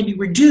are starting to be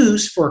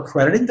reduced for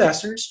accredited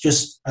investors,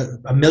 just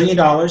 $1 million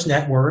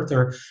net worth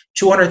or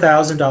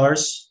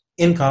 $200,000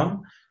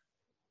 income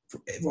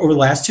over the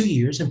last 2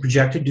 years, and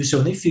projected to do so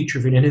in the future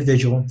for an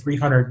individual, and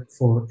 $300,000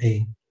 for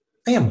a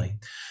family.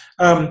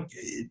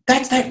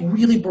 That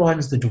really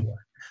broadens the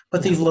door.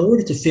 But they've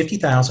lowered it to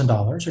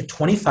 $50,000 or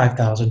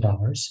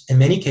 $25,000 in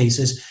many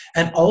cases,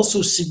 and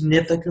also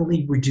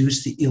significantly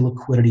reduced the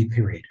illiquidity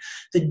period.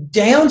 The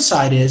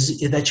downside is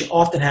that you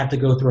often have to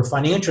go through a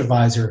financial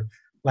advisor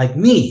like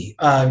me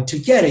to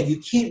get it.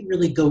 You can't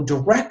really go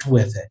direct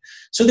with it.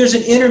 So there's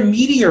an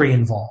intermediary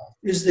involved.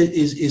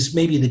 Is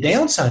maybe the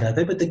downside of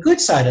it, but the good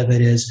side of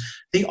it is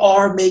they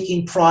are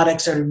making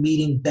products that are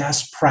meeting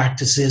best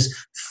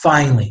practices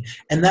finally,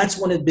 and that's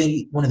one of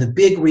the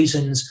big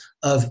reasons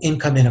of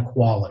income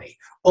inequality.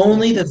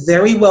 Only the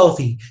very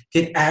wealthy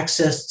get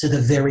access to the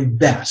very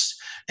best.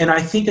 And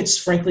I think it's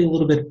frankly a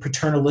little bit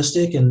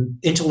paternalistic and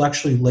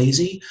intellectually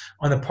lazy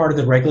on the part of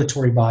the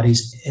regulatory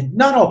bodies, in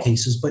not all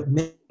cases, but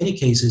many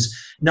cases,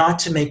 not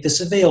to make this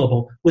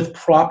available with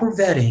proper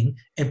vetting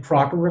and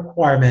proper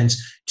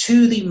requirements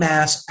to the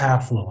mass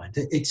affluent.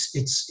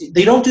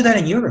 They don't do that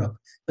in Europe,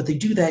 but they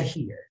do that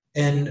here.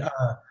 And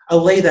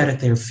I'll lay that at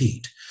their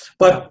feet.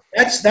 But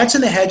that's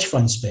in the hedge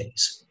fund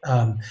space.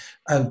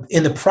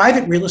 In the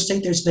private real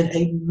estate, there's been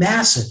a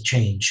massive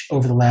change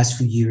over the last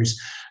few years.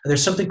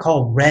 There's something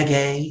called Reg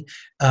A,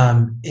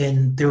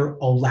 and they're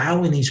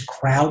allowing these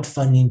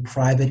crowdfunding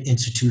private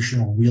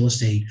institutional real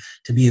estate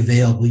to be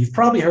available. You've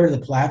probably heard of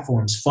the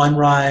platforms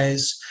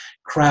Fundrise,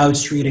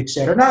 CrowdStreet, et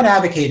cetera. Not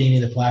advocating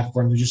any of the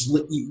platforms, just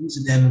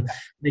using them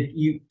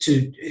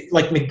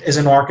as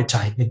an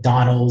archetype,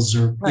 McDonald's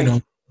or,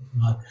 Right.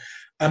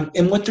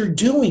 And what they're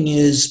doing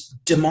is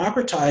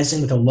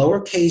democratizing with a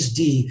lowercase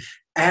d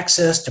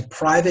access to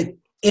private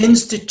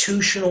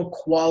institutional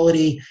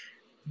quality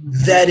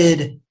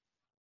vetted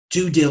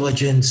due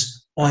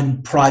diligence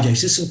on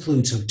projects. This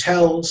includes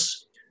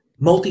hotels,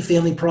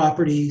 multifamily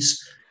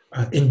properties,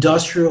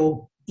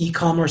 industrial,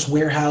 e-commerce,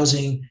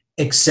 warehousing,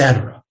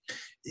 etc.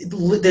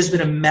 There's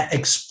been an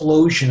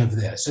explosion of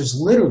this. There's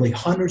literally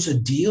hundreds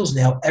of deals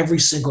now every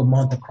single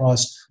month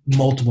across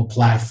multiple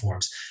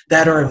platforms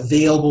that are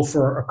available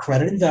for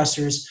accredited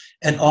investors,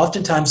 and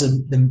oftentimes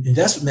the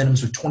investment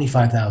minimums are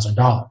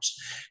 $25,000.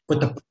 But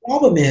the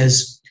problem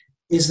is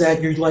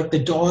that you're like the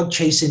dog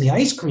chasing the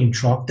ice cream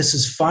truck. This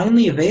is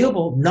finally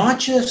available not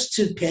just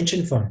to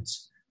pension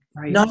funds,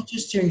 Right. not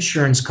just to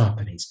insurance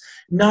companies,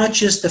 not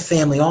just the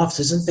family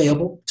offices, it's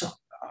available to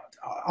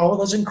all of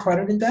those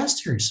accredited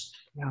investors.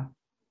 Yeah.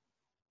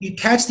 You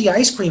catch the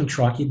ice cream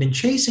truck you've been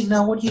chasing.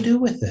 Now, what do you do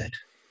with it?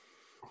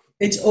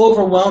 It's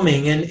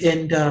overwhelming.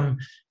 And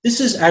this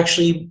is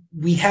actually,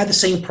 we had the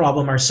same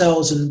problem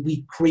ourselves, and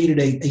we created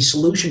a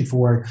solution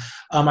for it.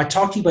 I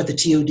talked to you about the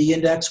TOD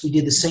index. We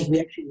did the same. We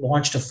actually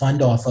launched a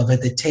fund off of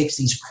it that takes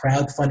these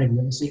crowd-funded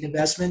real estate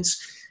investments,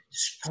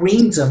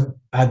 screens them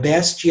by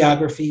best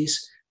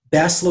geographies,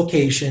 best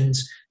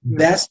locations,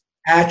 best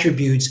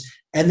attributes,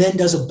 and then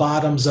does a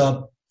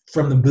bottoms-up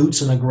from the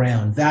boots on the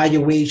ground,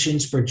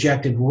 valuations,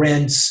 projected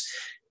rents,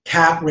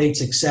 cap rates,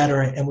 et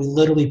cetera. And we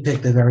literally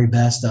picked the very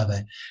best of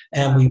it.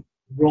 And we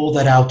rolled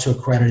that out to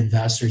accredited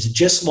investors. It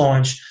just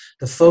launched.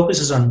 The focus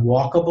is on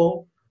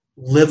walkable,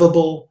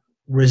 livable,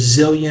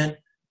 resilient,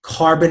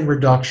 carbon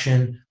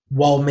reduction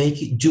while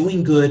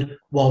doing good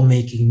while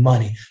making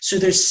money. So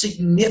there's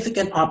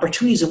significant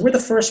opportunities. And we're the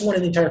first one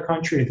in the entire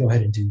country to go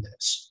ahead and do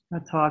this.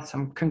 That's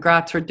awesome.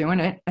 Congrats for doing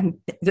it. And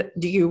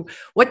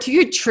what do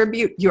you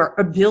attribute your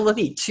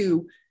ability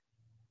to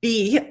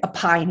be a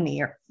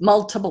pioneer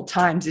multiple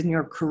times in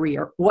your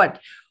career? What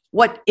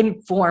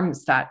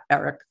informs that,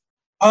 Eric?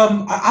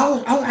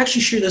 I'll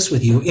actually share this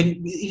with you.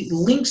 It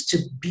links to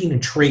being a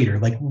trader,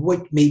 like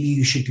what maybe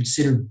you should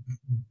consider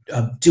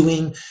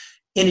doing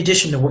in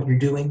addition to what you're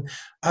doing.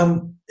 A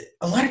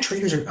lot of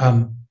traders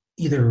are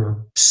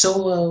either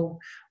solo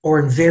or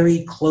in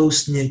very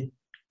close-knit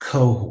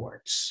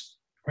cohorts.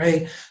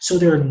 Right, so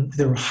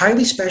they're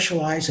highly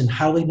specialized and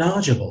highly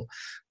knowledgeable,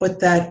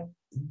 but that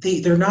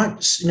they're not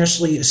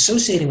necessarily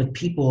associating with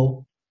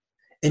people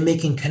and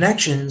making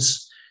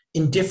connections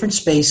in different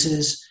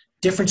spaces,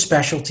 different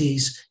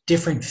specialties,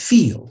 different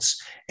fields.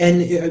 And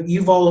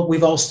we've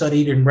all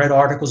studied and read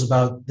articles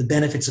about the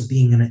benefits of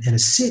being in a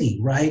city,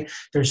 right?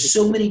 There's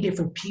so many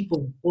different people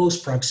in close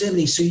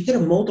proximity, so you get a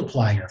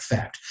multiplier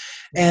effect.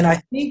 And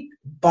I think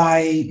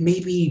by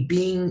maybe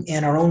being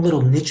in our own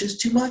little niches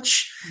too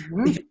much,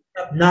 we can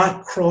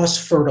not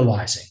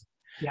cross-fertilizing.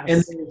 Yes.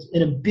 And there's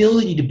an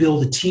ability to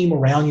build a team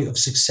around you of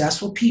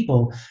successful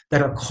people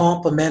that are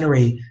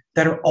complementary,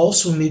 that are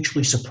also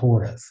mutually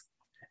supportive.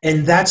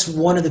 And that's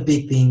one of the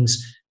big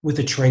things with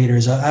the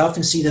traders. I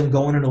often see them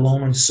going it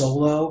alone and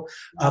solo,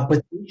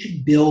 but they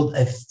should build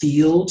a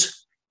field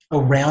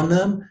around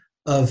them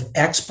of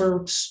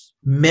experts,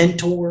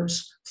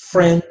 mentors,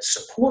 friends,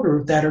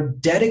 supporters that are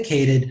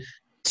dedicated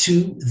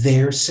to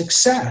their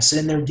success,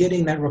 and they're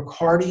getting that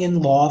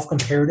Ricardian law of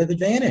comparative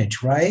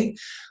advantage, right?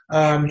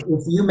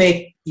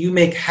 If you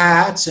make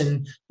hats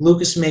and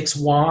Lucas makes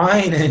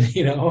wine, and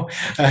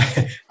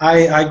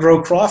I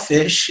grow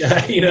crawfish,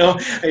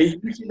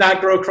 you should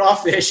not grow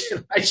crawfish,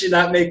 and I should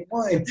not make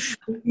wine.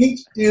 We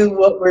each do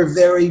what we're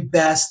very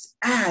best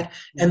at,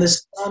 and the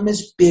sum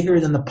is bigger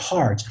than the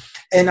parts.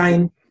 And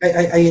I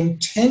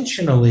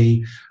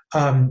intentionally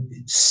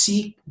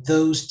seek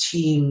those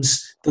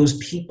teams, those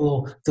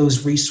people,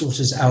 those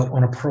resources out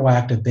on a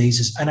proactive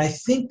basis. And I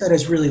think that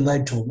has really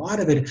led to a lot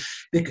of it.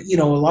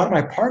 A lot of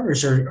my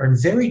partners are in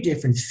very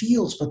different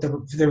fields, but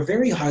they're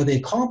very highly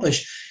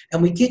accomplished.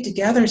 And we get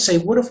together and say,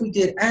 what if we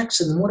did X?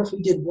 And what if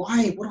we did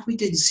Y? What if we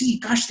did Z?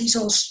 Gosh, these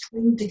all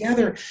string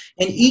together.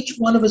 And each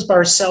one of us by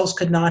ourselves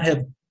could not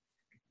have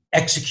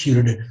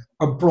executed it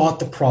or brought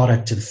the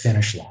product to the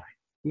finish line.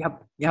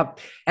 Yep.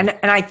 And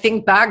I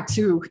think back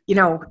to,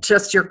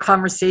 just your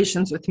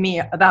conversations with me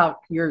about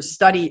your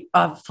study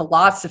of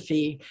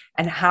philosophy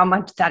and how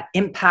much that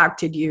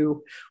impacted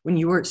you when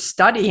you were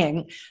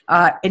studying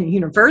in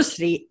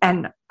university.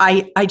 And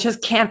I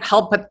just can't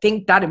help but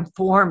think that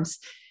informs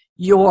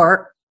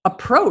your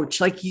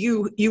approach. Like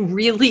you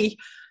really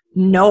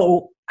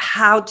know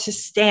how to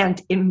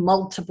stand in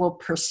multiple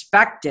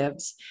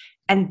perspectives.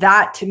 And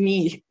that to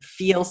me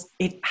feels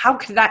how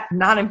could that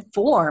not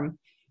inform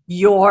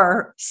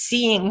your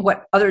seeing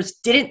what others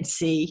didn't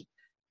see?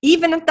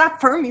 Even at that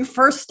firm you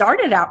first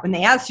started out, when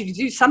they asked you to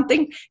do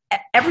something,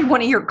 every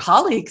one of your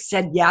colleagues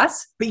said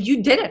yes, but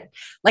you didn't.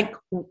 Like,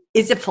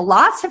 is it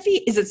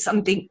philosophy? Is it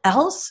something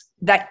else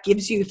that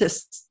gives you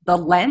the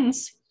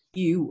lens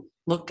you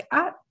look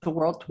at the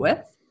world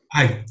with?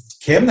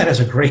 Kim, that is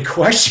a great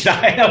question.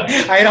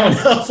 I don't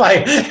know if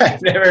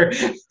I've never,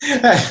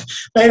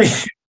 maybe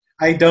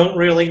I don't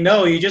really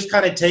know. You just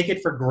kind of take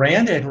it for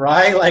granted,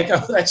 right? Like,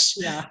 oh, that's,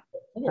 Yeah.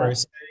 of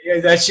course. Yeah,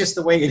 that's just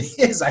the way it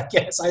is, I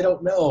guess. I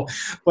don't know.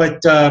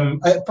 But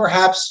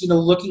perhaps,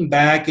 looking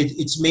back,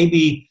 it's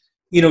maybe,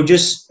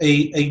 just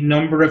a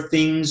number of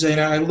things.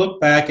 And I look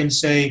back and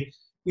say,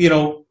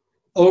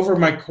 over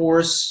my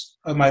course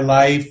of my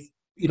life,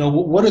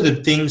 what are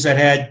the things that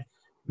had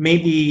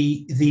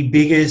maybe the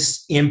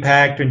biggest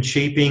impact in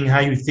shaping how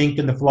you think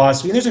in the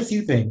philosophy? And there's a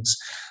few things.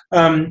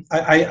 One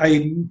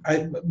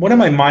of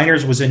my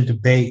minors was in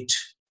debate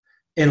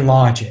in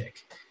logic,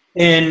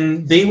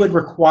 and they would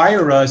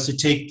require us to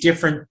take you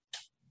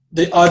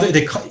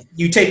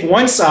take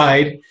one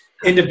side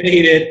and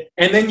debate it,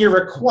 and then you're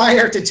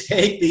required to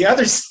take the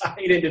other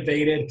side and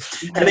debate it,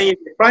 and then your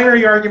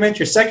primary arguments,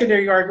 your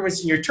secondary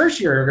arguments, and your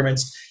tertiary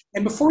arguments.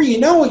 And before you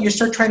know it, you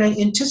start trying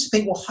to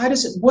anticipate, well,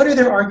 what are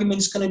their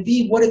arguments going to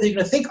be? What are they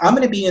going to think? I'm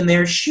going to be in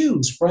their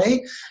shoes,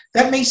 right?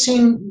 That may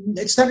seem,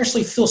 it's not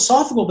necessarily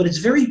philosophical, but it's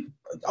very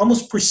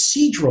almost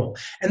procedural.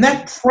 And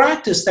that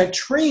practice, that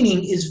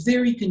training is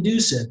very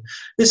conducive.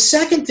 The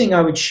second thing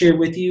I would share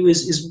with you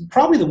is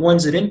probably the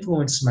ones that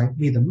influenced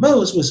me the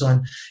most was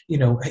on,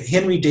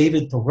 Henry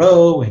David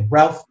Thoreau and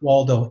Ralph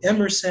Waldo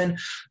Emerson.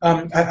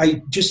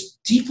 I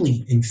just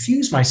deeply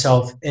infused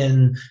myself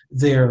in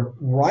their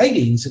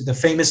writings, the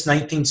famous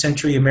 19th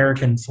century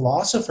American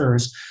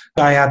philosophers,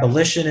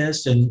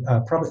 abolitionists, and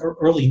probably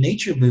early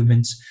nature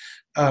movements.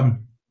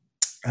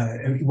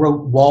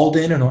 Wrote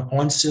Walden and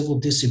on civil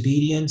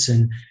disobedience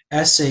and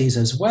essays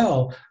as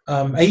well.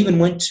 I even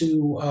went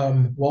to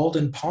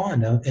Walden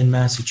Pond in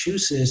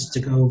Massachusetts to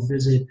go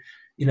visit,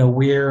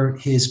 where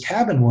his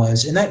cabin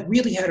was, and that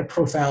really had a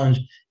profound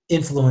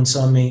influence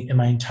on me in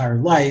my entire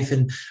life.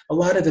 And a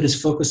lot of it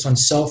is focused on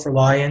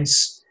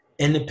self-reliance,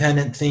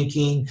 independent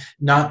thinking,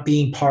 not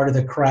being part of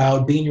the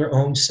crowd, being your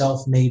own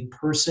self-made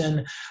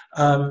person.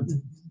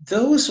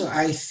 Those,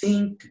 I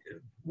think,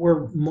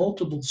 were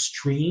multiple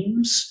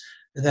streams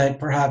that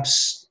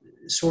perhaps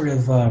sort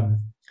of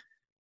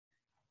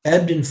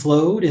ebbed and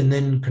flowed and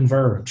then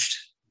converged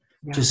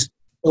just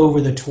over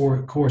the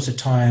course of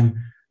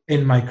time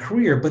in my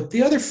career. But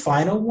the other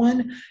final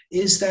one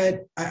is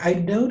that I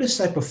noticed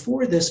that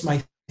before this,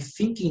 my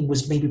thinking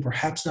was maybe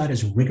perhaps not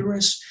as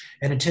rigorous,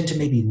 and it tended to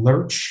maybe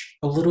lurch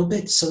a little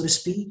bit, so to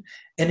speak.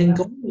 And in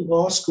going to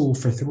law school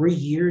for 3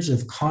 years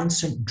of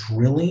constant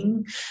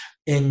drilling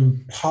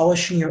and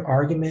polishing your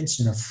arguments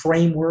in a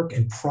framework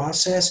and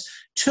process,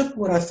 took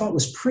what I thought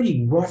was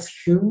pretty rough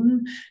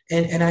hewn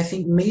and I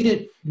think made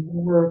it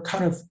more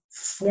kind of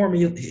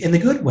formula in the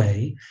good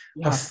way,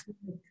 a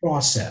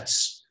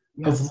process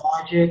of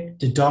logic,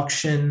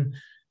 deduction,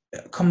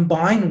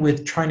 combined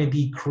with trying to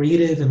be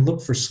creative and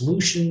look for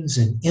solutions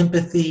and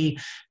empathy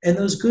and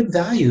those good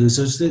values,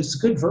 those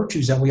good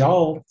virtues that we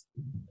all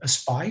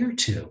aspire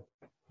to.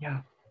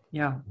 Yeah.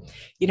 Yeah.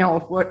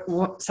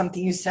 What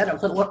something you said a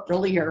little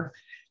earlier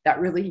that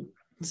really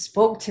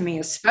spoke to me,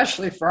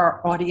 especially for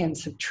our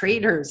audience of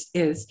traders,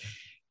 is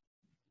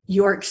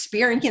your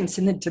experience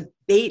in the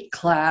debate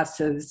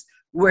classes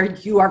where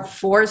you are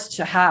forced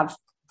to have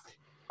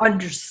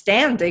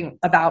understanding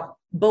about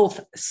both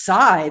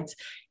sides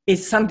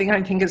is something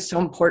I think is so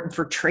important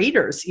for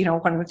traders.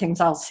 One of the things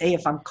I'll say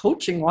if I'm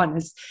coaching one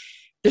is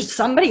there's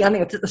somebody on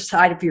the other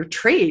side of your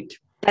trade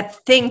that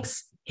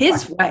thinks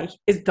his way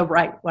is the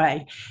right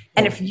way.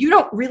 And if you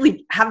don't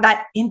really have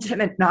that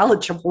intimate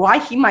knowledge of why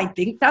he might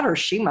think that or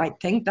she might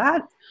think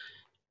that,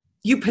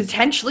 you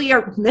potentially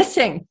are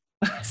missing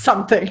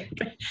something.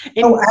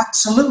 Oh,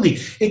 absolutely.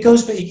 It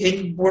goes,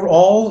 we're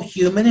all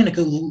human, and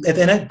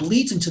it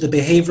bleeds into the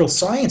behavioral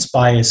science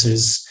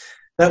biases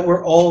that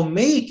we're all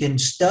make, and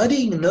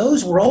studying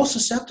those, we're all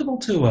susceptible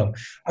to them.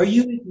 Are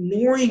you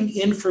ignoring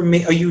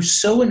information? Are you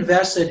so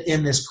invested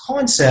in this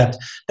concept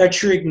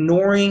that you're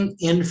ignoring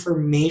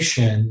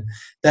information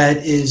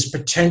that is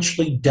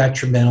potentially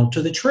detrimental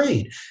to the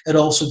trade? It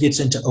also gets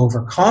into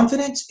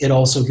overconfidence. It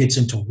also gets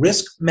into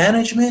risk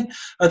management.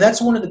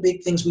 That's one of the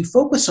big things we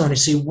focus on,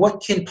 is see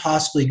what can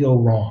possibly go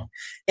wrong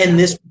in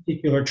this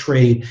particular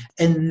trade,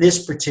 in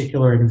this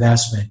particular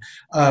investment.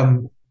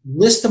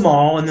 List them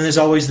all, and then there's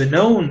always the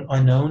known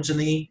unknowns and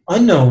the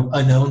unknown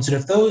unknowns. And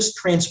if those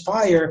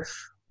transpire,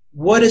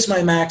 what is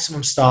my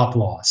maximum stop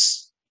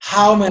loss?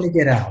 How am I going to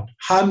get out?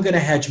 How am I going to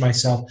hedge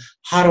myself?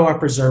 How do I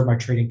preserve my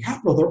trading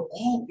capital? They're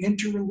all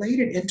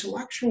interrelated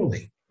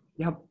intellectually.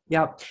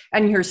 Yep.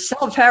 And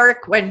yourself,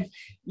 Eric, when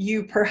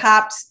you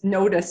perhaps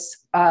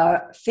notice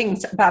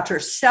things about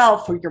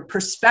yourself or your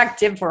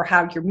perspective or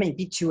how you're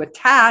maybe too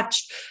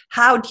attached,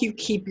 how do you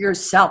keep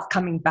yourself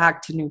coming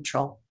back to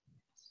neutral?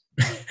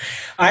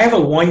 I have a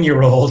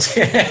 1-year-old,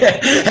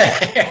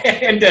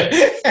 and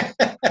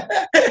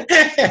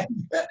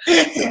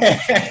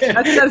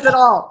that says it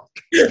all.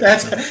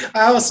 I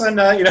all of a sudden,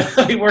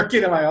 I'll be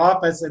working in my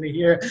office and I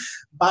hear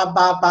ba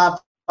ba ba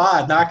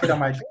ba knocking on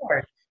my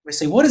door. We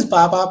say, "What is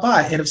ba ba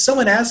ba?" And if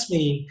someone asked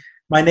me,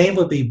 my name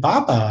would be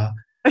Baba.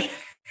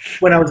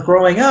 when I was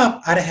growing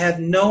up, I'd have had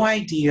no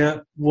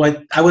idea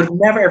what I would have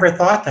never ever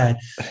thought that.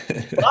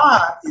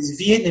 Ba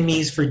is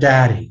Vietnamese for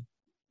daddy.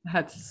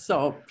 That's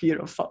so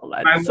beautiful.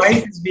 My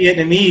wife is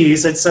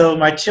Vietnamese, and so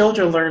my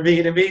children learn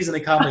Vietnamese, and they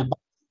call me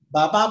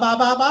ba ba ba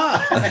ba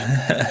ba.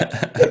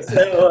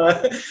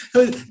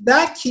 So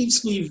that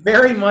keeps me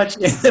very much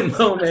in the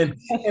moment.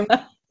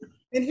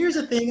 And here's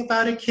the thing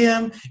about it,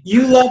 Kim.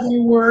 You love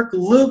your work.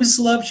 Lucas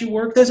loves your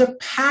work. There's a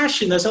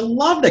passion. There's a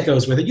love that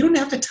goes with it. You don't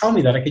have to tell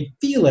me that. I can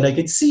feel it. I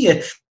can see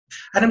it.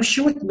 And I'm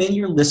sure with many of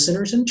your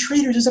listeners and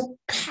traders, there's a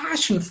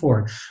passion for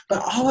it.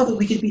 But all of it,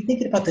 we could be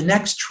thinking about the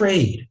next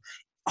trade,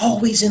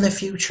 always in the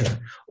future.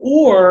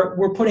 Or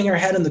we're putting our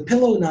head on the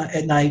pillow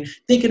at night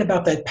thinking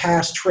about that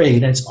past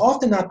trade. And it's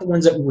often not the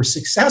ones that we were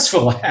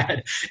successful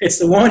at. It's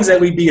the ones that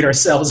we beat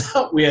ourselves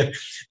up with,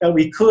 that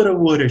we coulda,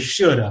 woulda,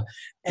 shoulda.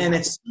 And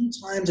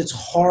sometimes it's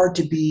hard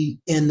to be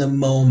in the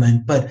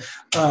moment. But,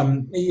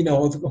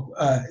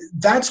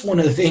 that's one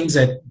of the things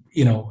that,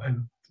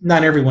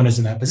 not everyone is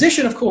in that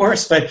position, of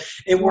course, but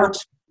it works.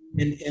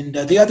 And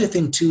the other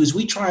thing, too, is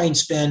we try and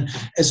spend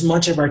as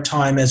much of our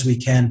time as we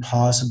can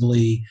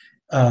possibly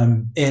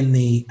in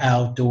the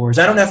outdoors.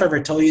 I don't know if I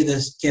ever told you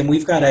this, Kim.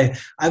 I've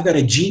got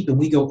a Jeep, and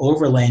we go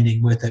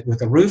overlanding with it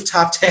with a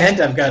rooftop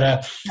tent. I've got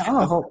a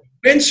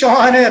winch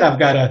on it. I've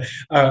got a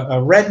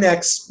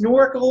redneck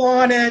snorkel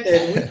on it,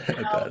 and we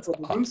That's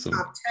awesome.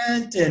 rooftop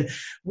tent. And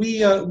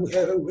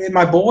and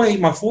my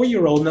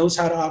 4-year-old knows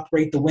how to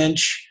operate the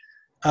winch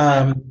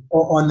on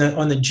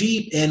the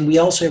Jeep, and we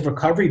also have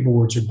recovery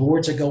boards or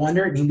boards that go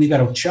under it, and we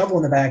got a shovel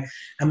in the back.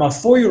 And my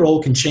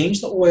 4-year-old can change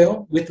the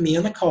oil with me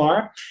in the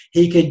car.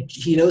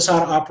 He knows how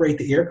to operate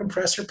the air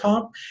compressor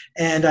pump,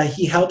 and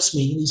he helps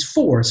me. He's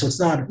 4, so it's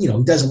not, he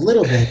does a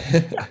little bit.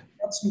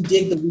 Helps me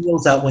dig the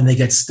wheels out when they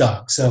get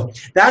stuck. So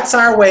that's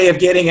our way of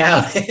getting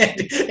out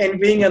and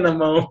being in the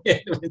moment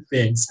with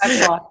things.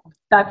 That's awesome.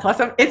 That's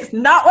awesome. It's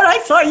not what I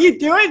saw you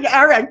doing,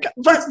 Eric.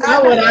 But that's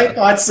not what I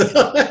thought. So,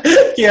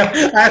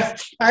 yeah,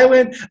 I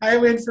went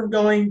from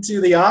going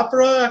to the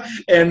opera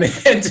and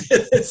then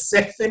to the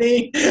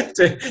symphony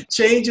to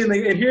changing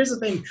and here's the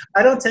thing: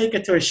 I don't take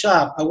it to a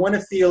shop. I want to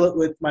feel it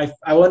with my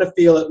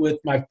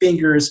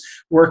fingers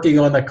working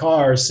on the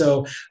car.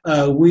 So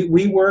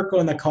we work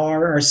on the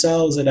car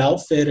ourselves at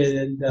Outfit,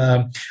 and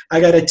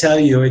I got to tell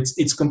you,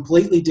 it's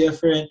completely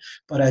different.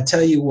 But I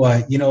tell you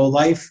what,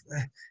 life.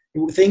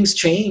 Things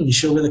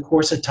change over the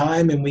course of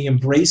time, and we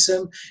embrace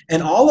them.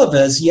 And all of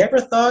us, you ever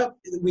thought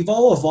we've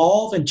all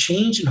evolved and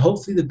changed, and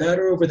hopefully the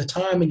better over the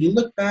time? And you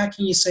look back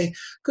and you say,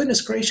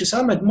 goodness gracious,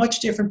 I'm a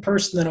much different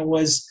person than I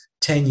was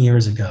 10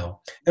 years ago.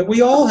 And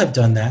we all have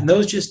done that. And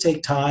those just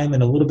take time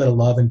and a little bit of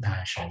love and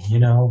passion,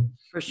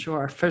 For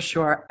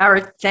sure.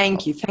 Eric,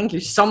 thank you. Thank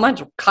you so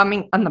much for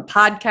coming on the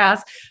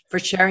podcast, for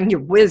sharing your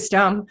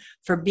wisdom,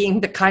 for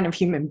being the kind of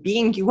human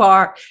being you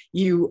are.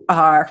 You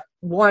are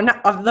one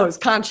of those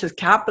conscious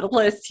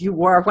capitalists you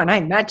were when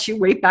I met you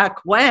way back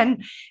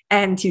when,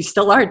 and you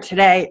still are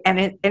today. And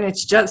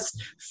it's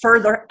just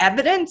further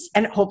evidence,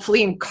 and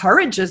hopefully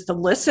encourages the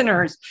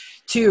listeners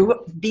to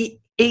be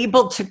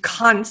able to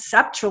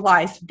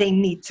conceptualize they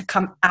need to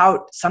come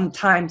out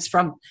sometimes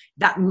from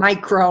that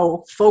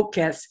micro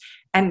focus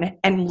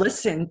and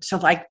listen to,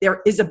 like,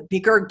 there is a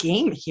bigger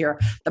game here.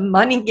 The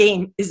money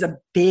game is a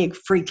big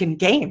freaking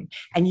game,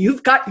 and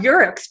you've got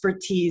your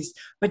expertise,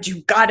 but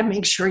you've got to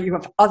make sure you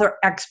have other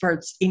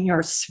experts in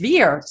your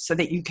sphere so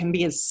that you can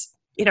be as,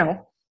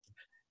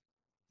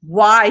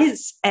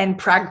 wise and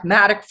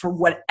pragmatic for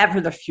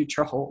whatever the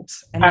future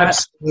holds. And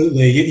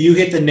absolutely. You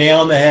hit the nail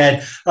on the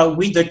head.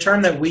 The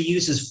term that we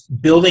use is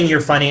building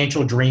your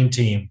financial dream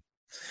team.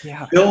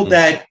 Yeah. Build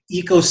that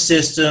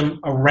ecosystem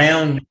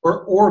around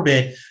or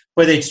orbit,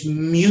 but it's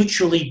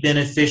mutually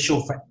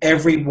beneficial for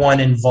everyone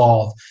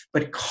involved.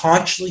 But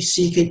consciously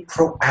seek it,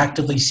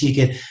 proactively seek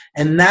it.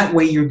 And that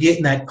way you're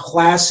getting that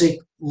classic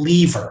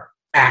lever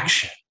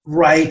action,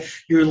 right?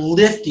 You're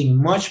lifting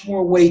much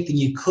more weight than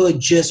you could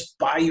just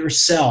by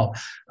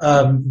yourself.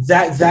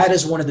 That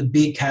is one of the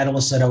big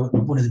catalysts,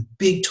 one of the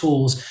big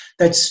tools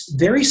that's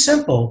very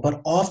simple, but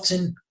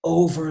often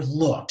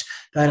overlooked,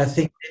 that I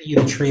think many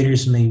of the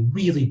traders may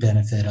really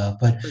benefit of.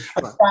 But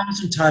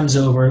 1,000 times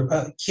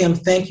over, Kim,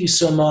 thank you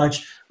so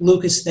much.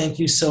 Lucas, thank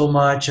you so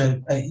much.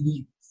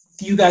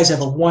 You guys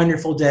have a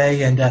wonderful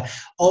day. And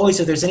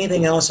always, if there's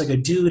anything else I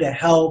could do to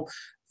help,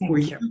 for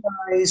you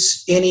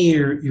guys, any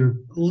of your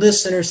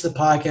listeners to the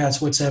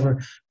podcast, whatever,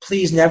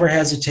 please never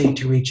hesitate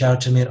to reach out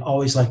to me. I'd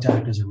always like to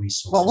act as a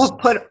resource. Well, we'll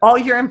put all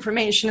your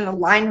information in the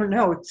liner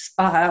notes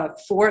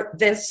for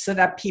this so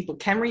that people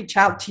can reach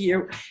out to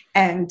you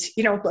and,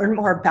 learn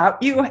more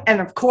about you. And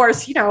of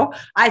course,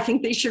 I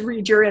think they should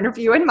read your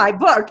interview in my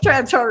book,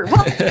 Transfer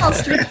Wall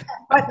Street.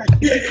 But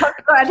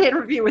that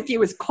interview with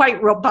you is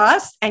quite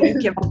robust, and you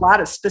give a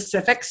lot of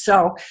specifics.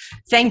 So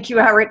thank you,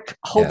 Eric.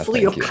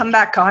 Hopefully you'll come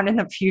back on in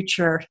the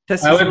future.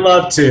 I would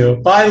love to.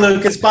 Bye,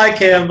 Lucas. Bye,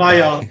 Kim. Bye,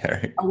 y'all.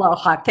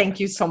 Aloha.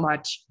 Thank you so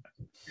much.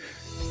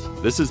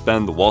 This has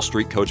been the Wall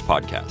Street Coach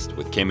Podcast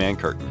with Kim Ann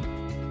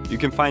Curtin. You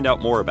can find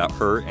out more about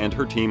her and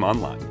her team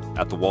online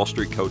at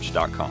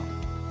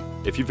thewallstreetcoach.com.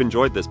 If you've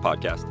enjoyed this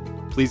podcast,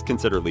 please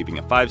consider leaving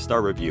a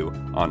 5-star review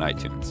on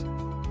iTunes.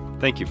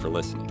 Thank you for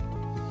listening.